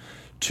wish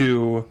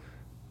to.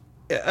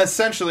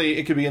 Essentially,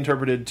 it could be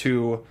interpreted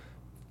to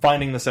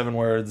finding the 7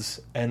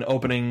 words and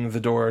opening the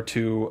door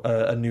to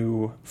a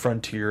new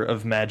frontier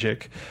of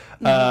magic.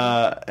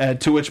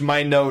 To which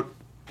my note.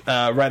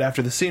 Right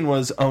after the scene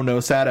was, oh no,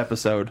 sad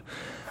episode.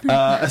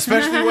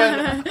 Especially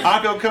when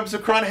Akko comes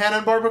across Hannah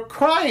and Barbara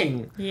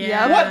crying.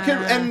 Yeah. What could,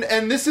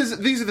 and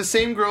these are the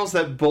same girls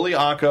that bully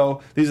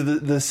Akko. These are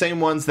the same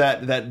ones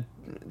that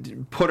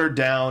put her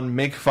down,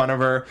 make fun of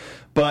her.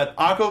 But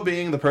Akko,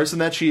 being the person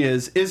that she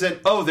is, isn't,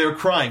 oh, they're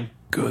crying.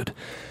 Good.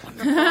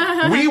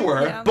 We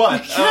were,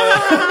 but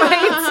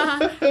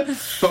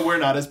but we're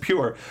not as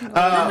pure.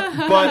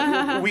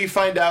 But we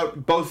find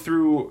out both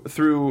through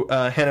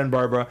Hannah and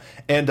Barbara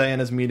and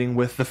Diana's meeting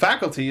with the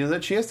faculty is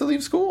that she has to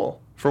leave school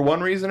for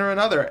one reason or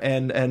another,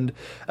 and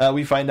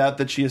we find out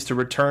that she is to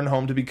return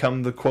home to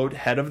become the quote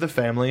head of the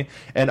family,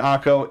 and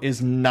Akko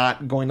is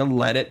not going to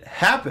let it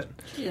happen.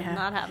 She's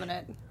not having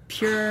it.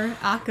 Pure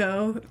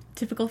Akko,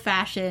 typical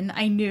fashion.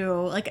 I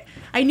knew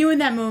in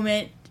that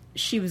moment.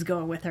 She was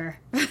going with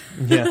her.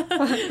 Yeah.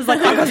 It's like,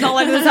 Akko's not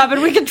letting this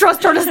happen. We can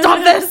trust her to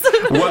stop this.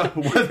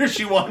 Whether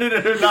she wanted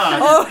it or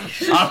not,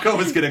 Akko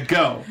was going to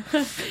go.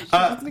 She's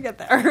going to get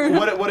there.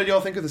 What did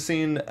y'all think of the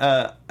scene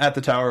at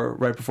the tower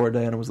right before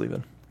Diana was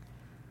leaving?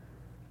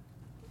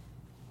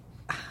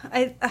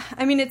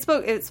 I mean, it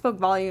spoke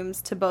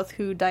volumes to both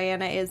who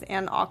Diana is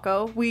and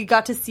Akko. We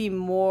got to see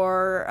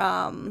more,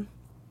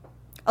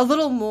 a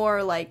little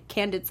more like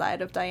candid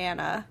side of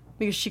Diana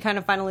because she kind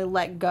of finally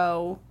let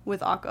go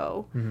with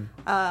Akko,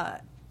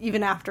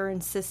 even after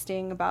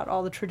insisting about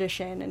all the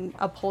tradition and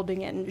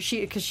upholding it. And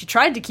because she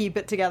tried to keep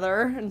it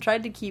together and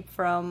tried to keep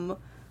from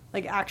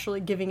like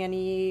actually giving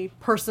any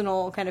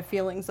personal kind of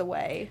feelings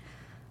away.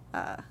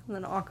 And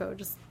then Akko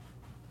just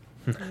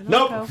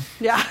Nope. Akko.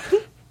 Yeah.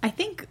 I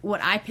think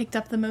what I picked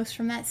up the most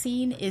from that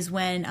scene is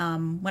when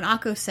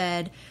Akko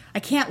said, "I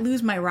can't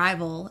lose my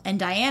rival," and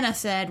Diana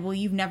said, "Well,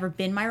 you've never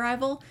been my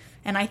rival."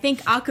 And I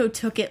think Akko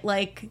took it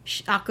like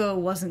Akko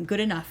wasn't good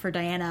enough for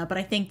Diana, but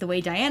I think the way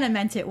Diana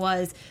meant it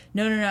was,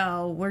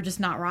 no, we're just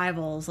not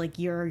rivals. Like,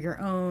 you're your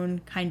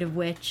own kind of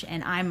witch,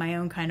 and I'm my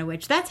own kind of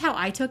witch. That's how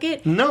I took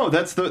it. No,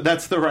 that's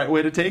the right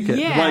way to take it.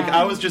 Yeah. Like,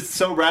 I was just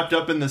so wrapped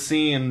up in the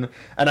scene,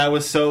 and I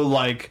was so,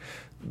 like,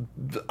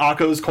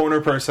 Akko's corner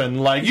person,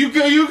 like, you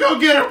go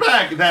get her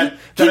back.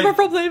 Keep her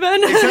from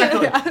Playman.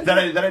 Exactly. Yeah. That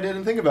I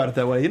didn't think about it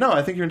that way.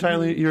 I think you're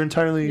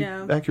entirely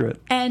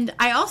accurate. And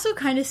I also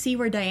kind of see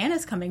where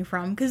Diana's coming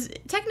from, because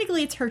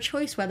technically it's her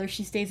choice whether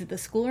she stays at the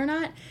school or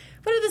not.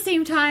 But at the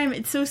same time,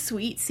 it's so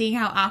sweet seeing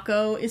how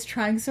Akko is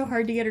trying so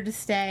hard to get her to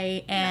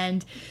stay,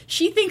 and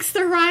she thinks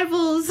they're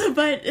rivals,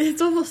 but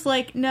it's almost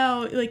like,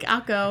 no, like,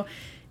 Akko,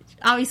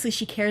 obviously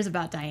she cares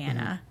about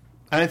Diana.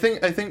 And I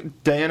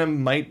think Diana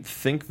might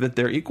think that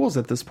they're equals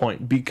at this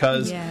point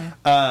because,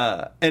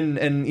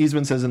 and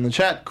Eastman says in the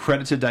chat,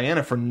 credit to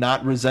Diana for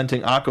not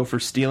resenting Akko for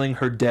stealing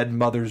her dead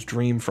mother's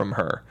dream from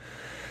her.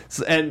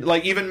 So, and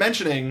like even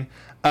mentioning,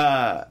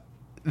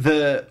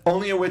 the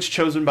only a witch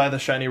chosen by the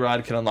shiny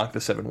rod can unlock the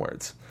 7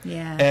 words.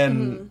 Yeah.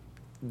 And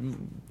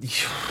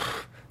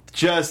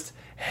just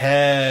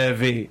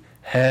heavy.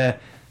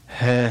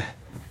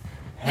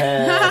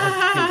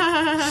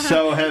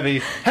 So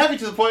heavy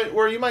to the point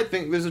where you might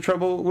think there's a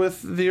trouble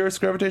with the Earth's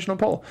gravitational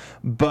pull,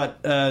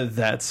 but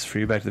that's for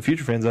you Back to the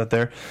Future fans out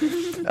there.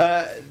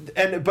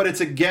 But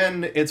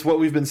it's what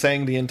we've been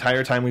saying the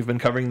entire time we've been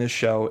covering this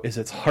show is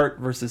it's heart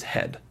versus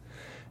head,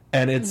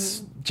 and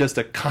it's just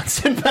a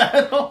constant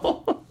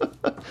battle.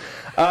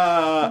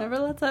 Never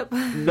lets up.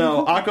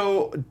 No,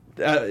 Akko,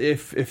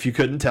 if you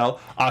couldn't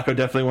tell, Akko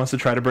definitely wants to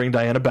try to bring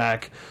Diana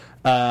back.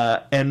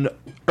 And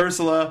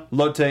Ursula,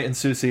 Lotte, and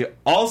Susie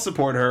all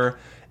support her.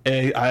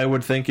 I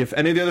would think if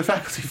any of the other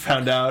faculty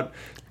found out,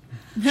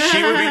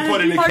 she would be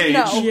put in a Hard cage.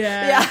 no.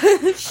 Yeah.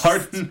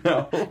 Hard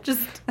no.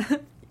 Just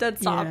dead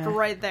stop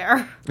right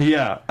there.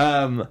 Yeah.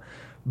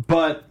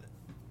 But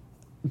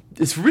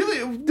it's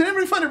really... Did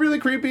anybody find it really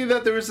creepy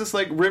that there was this,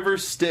 like, River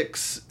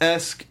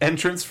Styx-esque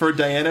entrance for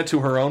Diana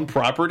to her own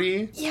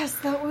property? Yes,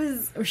 that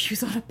was... Or she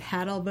was on a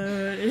paddle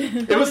boat.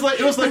 It was like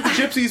the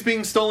gypsies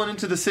being stolen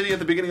into the city at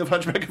the beginning of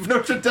Hunchback of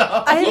Notre Dame.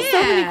 I have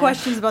so many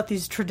questions about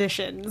these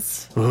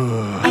traditions.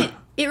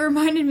 It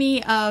reminded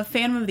me of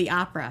Phantom of the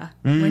Opera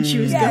when she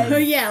was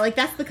going. Yeah, like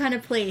that's the kind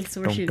of place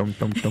where she.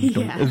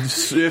 Yeah.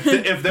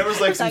 If there was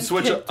like some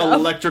Switch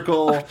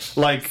electrical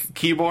like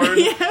keyboard,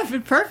 yeah,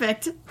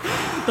 perfect.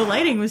 The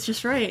lighting was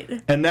just right.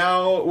 And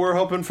now we're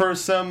hoping for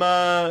some.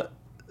 Oh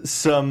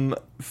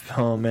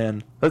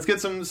man, let's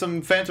get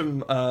some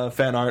Phantom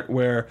fan art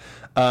where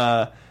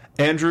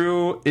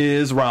Andrew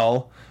is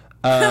Raoul.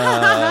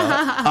 Akko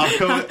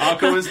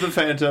is the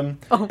Phantom,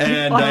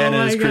 and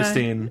Diana is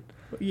Christine.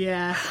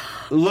 Yeah.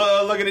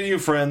 Looking at you,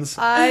 friends.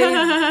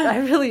 I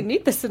really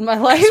need this in my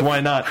life. So why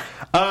not?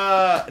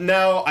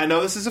 Now, I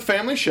know this is a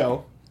family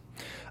show,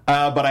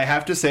 but I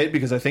have to say it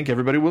because I think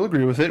everybody will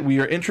agree with it. We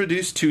are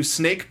introduced to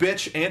Snake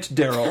Bitch Aunt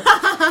Daryl.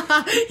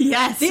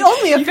 Yes. The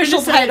only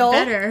official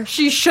title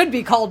she should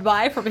be called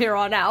by from here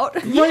on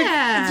out.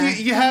 Yeah. Like,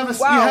 you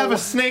have a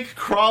snake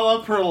crawl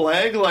up her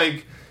leg,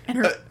 like...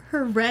 And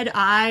her red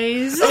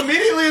eyes.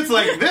 Immediately it's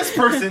like, this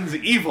person's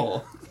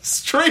evil.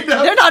 Straight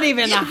up. They're not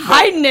even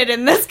hiding it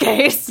in this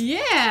case.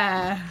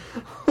 Yeah.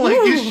 Like,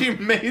 is she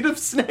made of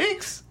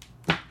snakes?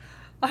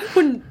 I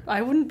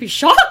wouldn't be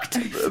shocked.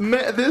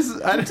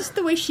 Just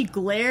the way she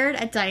glared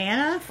at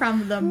Diana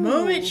from the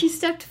moment she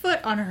stepped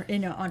foot on her,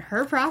 on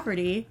her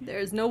property.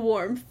 There's no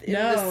warmth in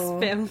this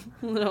family.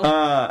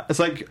 No. It's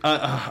like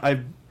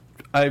I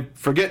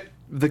forget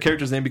the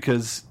character's name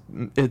because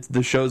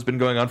the show's been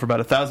going on for about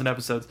 1,000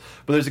 episodes,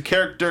 but there's a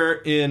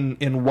character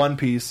in One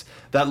Piece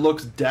that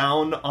looks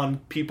down on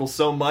people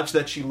so much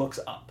that she looks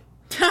up.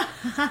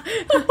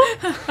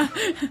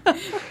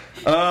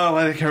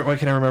 Why can't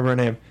I remember her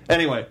name?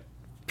 Anyway,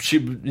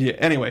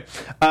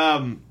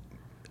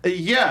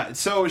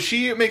 so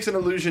she makes an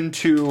allusion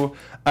to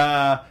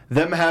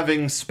them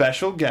having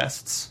special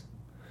guests.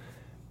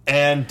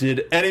 And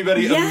did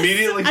anybody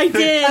immediately think... I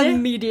did.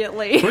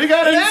 Immediately. We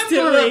got an answer!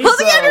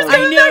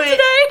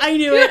 I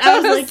knew it. I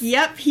was like,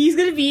 yep, he's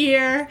going to be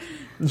here.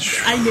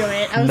 I knew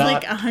it. I was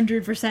like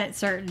 100%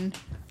 certain.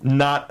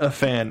 Not a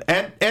fan.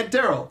 Aunt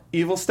Daryl,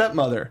 evil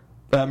stepmother.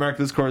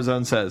 Marcus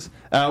Corazon says.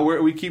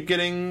 We keep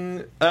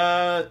getting...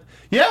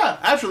 yeah,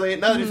 actually,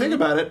 now that you think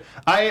about it,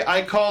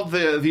 I called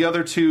the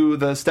other two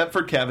the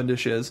Stepford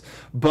Cavendishes,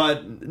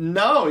 but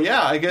no,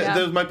 yeah, I guess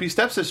those might be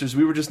stepsisters.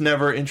 We were just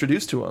never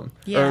introduced to them.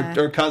 Yeah.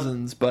 Or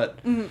cousins, but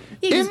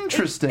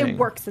interesting. It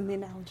works in the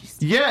analogies.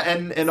 Yeah,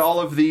 and all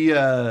of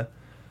the...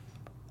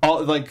 I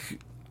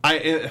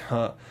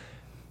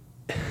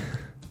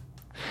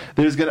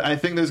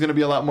think there's gonna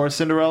be a lot more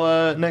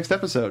Cinderella next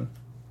episode.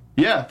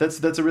 Yeah,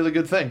 that's a really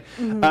good thing.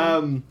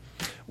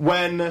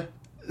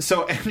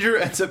 So Andrew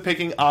ends up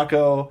picking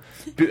Akko,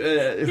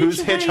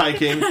 who's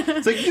hitchhiking.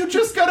 It's like, you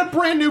just got a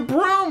brand new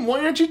broom.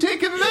 Why aren't you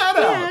taking that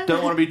out?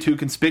 Don't want to be too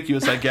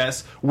conspicuous, I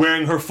guess.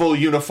 Wearing her full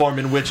uniform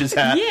and witch's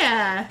hat.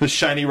 Yeah. The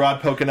shiny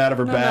rod poking out of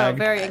her bag.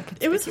 No, very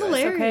inconspicuous. It was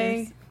hilarious.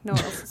 Okay? No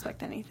one will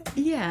suspect anything.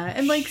 Yeah,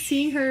 and like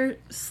seeing her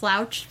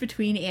slouched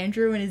between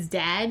Andrew and his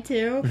dad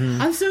too.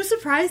 Mm-hmm. I'm so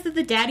surprised that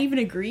the dad even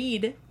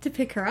agreed to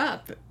pick her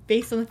up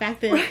based on the fact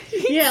that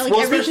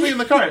especially in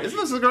the car. Isn't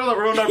this the girl that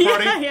ruined our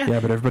party? Yeah.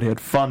 But everybody had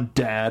fun,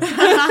 Dad.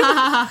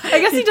 I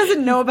guess he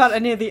doesn't know about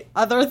any of the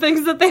other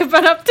things that they've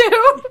been up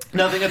to.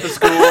 Nothing at the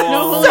school.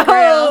 No holy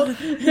grail.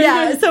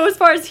 Yeah, so as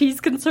far as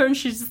he's concerned,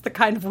 she's just the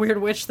kind of weird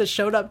witch that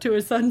showed up to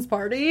his son's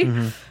party.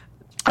 Mm-hmm.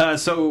 I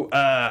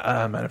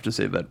might have to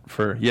save that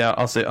for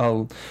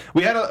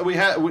we've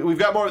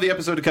got more of the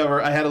episode to cover.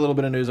 I had a little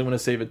bit of news. I'm going to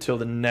save it till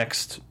the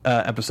next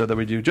episode that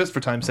we do, just for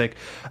time's sake.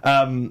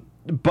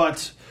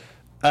 But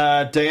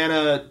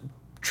Diana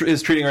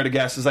is treating her to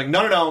guests. Is like,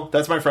 no,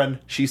 that's my friend.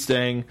 She's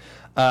staying.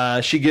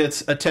 She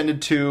gets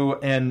attended to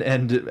and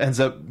ends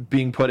up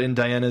being put in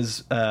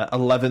Diana's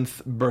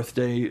 11th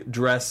birthday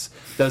dress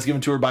that was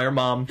given to her by her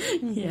mom.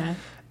 Yeah.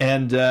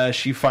 And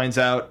she finds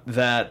out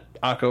that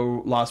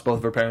Akko lost both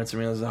of her parents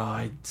and realizes,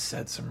 I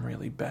said some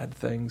really bad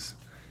things.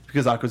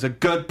 Because Akko's a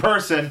good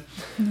person.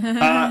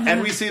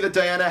 And we see that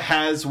Diana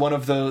has one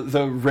of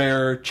the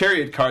rare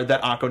chariot card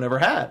that Akko never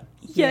had.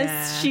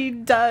 Yes, she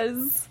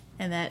does.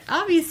 And that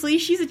obviously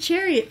she's a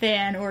Chariot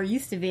fan, or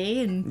used to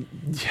be, and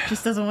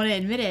just doesn't want to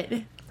admit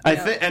it. I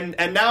think,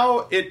 and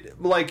now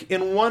it, like,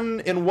 in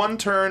one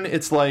turn,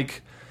 it's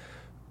like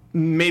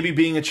maybe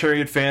being a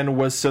Chariot fan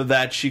was so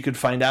that she could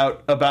find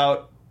out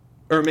about,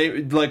 or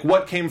maybe like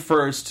what came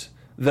first,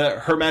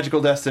 her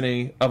magical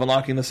destiny of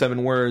unlocking the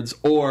 7 words,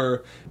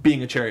 or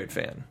being a Chariot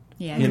fan.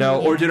 Yeah,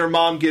 Or did her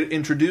mom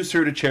introduce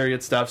her to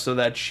Chariot stuff so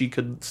that she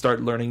could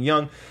start learning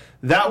young?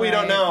 That we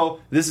don't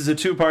know. This is a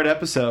 2-part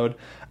episode.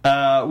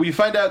 We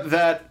find out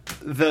that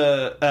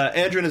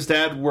Andrew and his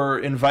dad were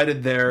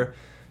invited there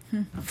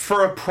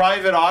for a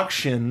private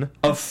auction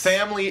of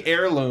family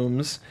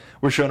heirlooms.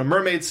 We're shown a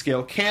mermaid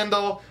scale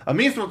candle, a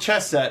mithril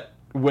chess set,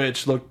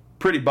 which looked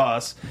pretty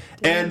boss,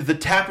 and the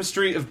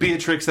tapestry of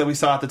Beatrix that we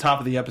saw at the top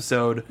of the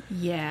episode.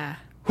 Yeah.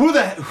 Who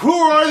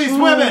are these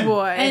women?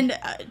 Boy. And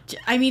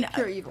I mean,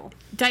 pure evil.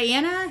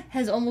 Diana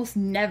has almost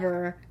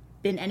never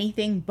been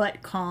anything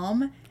but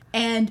calm.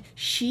 And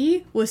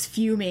she was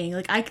fuming.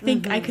 Like, I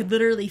think I could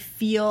literally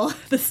feel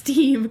the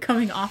steam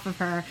coming off of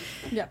her.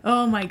 Yep.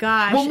 Oh my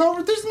gosh.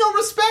 Well, there's no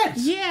respect.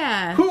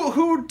 Yeah.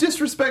 Who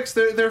disrespects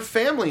their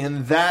family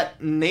in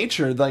that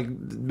nature? Like,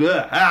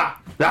 Yeah.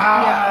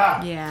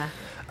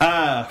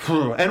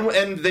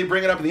 And they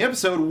bring it up in the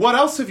episode. What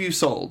else have you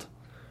sold?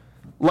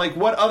 Like,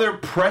 what other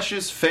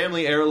precious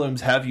family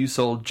heirlooms have you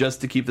sold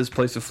just to keep this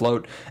place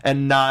afloat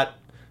and not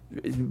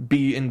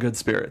be in good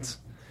spirits?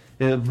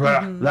 I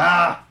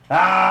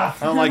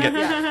don't like it.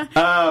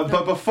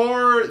 But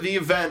before the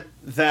event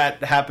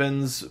that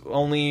happens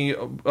only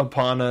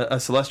upon a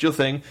celestial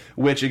thing,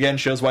 which again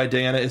shows why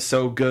Diana is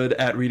so good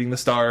at reading the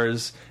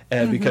stars,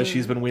 because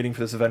she's been waiting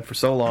for this event for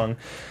so long.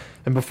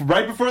 And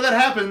right before that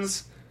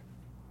happens,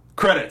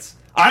 credits.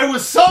 I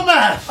was so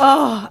mad!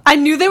 Oh, I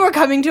knew they were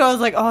coming to. I was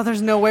like, oh, there's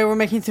no way we're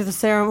making it through the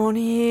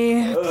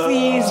ceremony.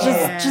 Please,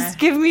 just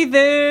give me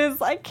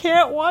this. I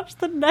can't watch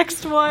the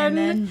next one. And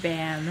then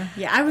bam.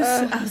 Yeah, I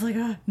was like,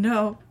 oh,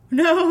 no.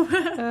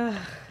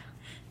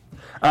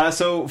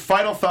 So,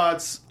 final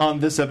thoughts on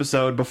this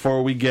episode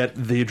before we get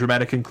the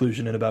dramatic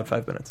conclusion in about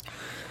 5 minutes.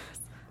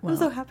 I'm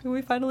so happy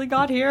we finally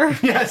got here.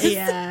 Yes.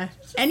 Yeah.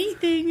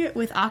 Anything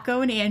with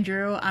Akko and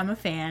Andrew, I'm a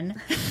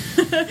fan.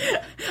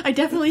 I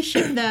definitely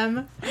ship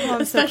them,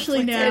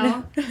 especially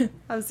now.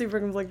 I'm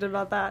super conflicted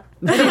about that.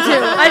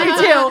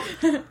 I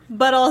do too.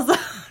 But also,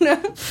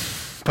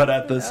 But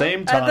at the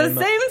same time,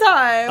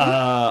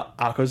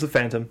 Akko's the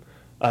Phantom.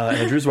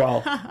 Andrew's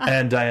Raul,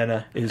 and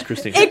Diana is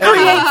Christine. It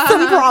creates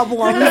some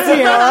problems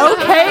here,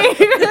 okay?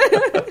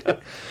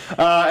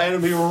 And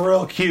it'll be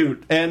real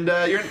cute. And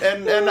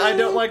I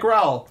don't like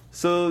Raul,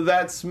 so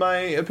that's my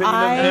opinion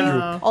of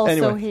Andrew. I also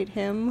anyway. hate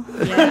him.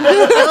 Yeah.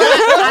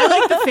 I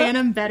like the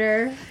Phantom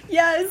better.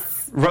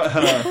 Yes.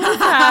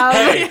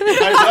 Hey,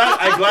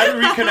 I'm glad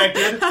we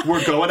reconnected.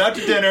 We're going out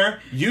to dinner.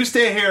 You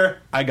stay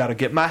here. I gotta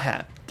get my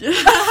hat.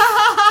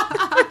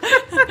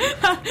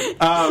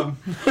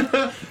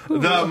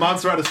 The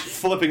Montserrat is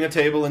flipping a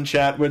table in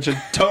chat, which is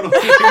totally...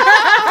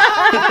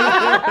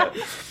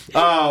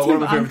 one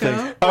of my favorite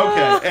things.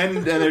 Okay,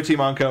 and their Team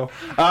Onco.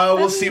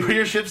 We'll see where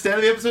your ship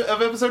stand at the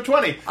of episode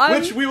 20,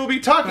 which we will be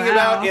talking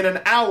about in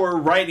an hour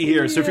right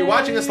here. So if you're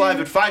watching us live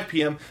at 5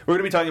 p.m., we're going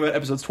to be talking about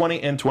episodes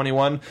 20 and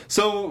 21.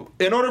 So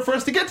in order for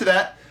us to get to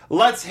that,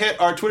 let's hit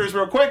our Twitters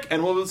real quick,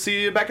 and we'll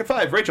see you back at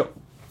 5. Rachel.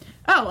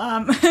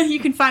 You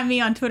can find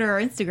me on Twitter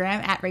or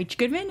Instagram at Rach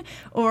Goodman,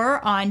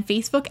 or on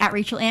Facebook at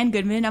Rachel Ann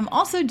Goodman. I'm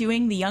also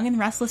doing the Young and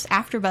Restless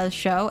AfterBuzz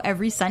show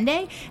every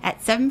Sunday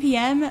at 7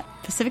 p.m.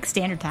 Pacific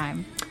Standard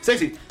Time.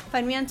 Stacey.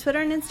 Find me on Twitter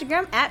and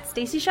Instagram at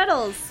Stacey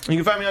Shuttles. You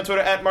can find me on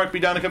Twitter at Mark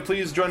Donica.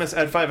 Please join us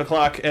at 5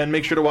 o'clock, and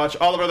make sure to watch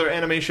all of our other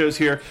anime shows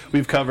here.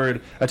 We've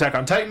covered Attack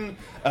on Titan.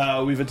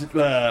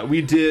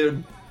 We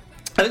did...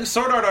 I think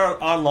Sword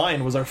Art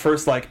Online was our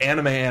first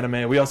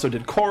anime. We also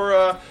did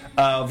Korra.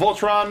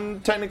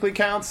 Voltron technically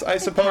counts, I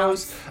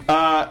suppose.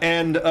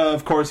 And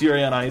of course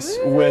Yuri on Ice,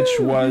 which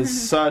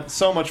was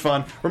so much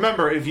fun.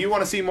 Remember, if you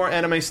want to see more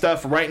anime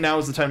stuff, right now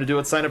is the time to do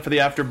it. Sign up for the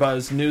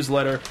AfterBuzz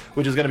newsletter,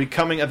 which is going to be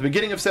coming at the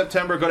beginning of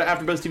September. Go to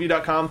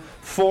AfterBuzzTV.com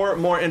for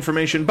more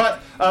information. But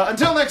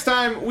until next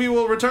time, we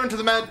will return to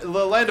the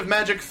land of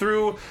magic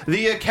through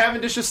the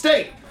Cavendish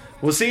Estate.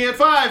 We'll see you at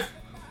 5.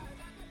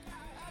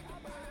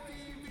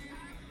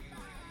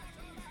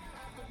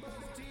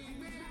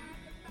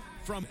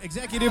 From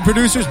executive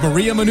producers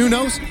Maria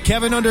Menounos,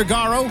 Kevin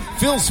Undergaro,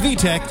 Phil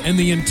Svitek, and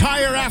the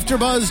entire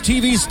AfterBuzz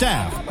TV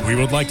staff, we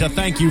would like to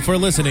thank you for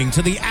listening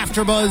to the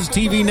AfterBuzz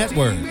TV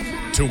network.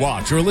 To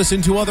watch or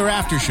listen to other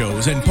after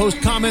shows and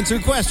post comments or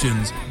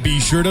questions, be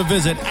sure to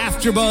visit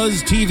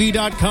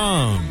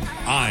AfterBuzzTV.com.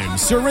 I'm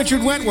Sir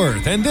Richard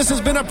Wentworth, and this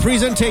has been a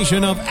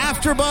presentation of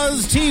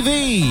AfterBuzz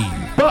TV.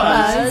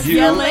 Buzz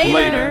you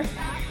later.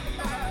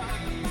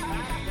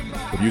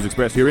 The views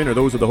expressed herein are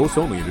those of the hosts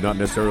only and do not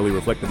necessarily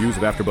reflect the views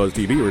of AfterBuzz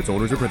TV or its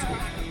owners or principals.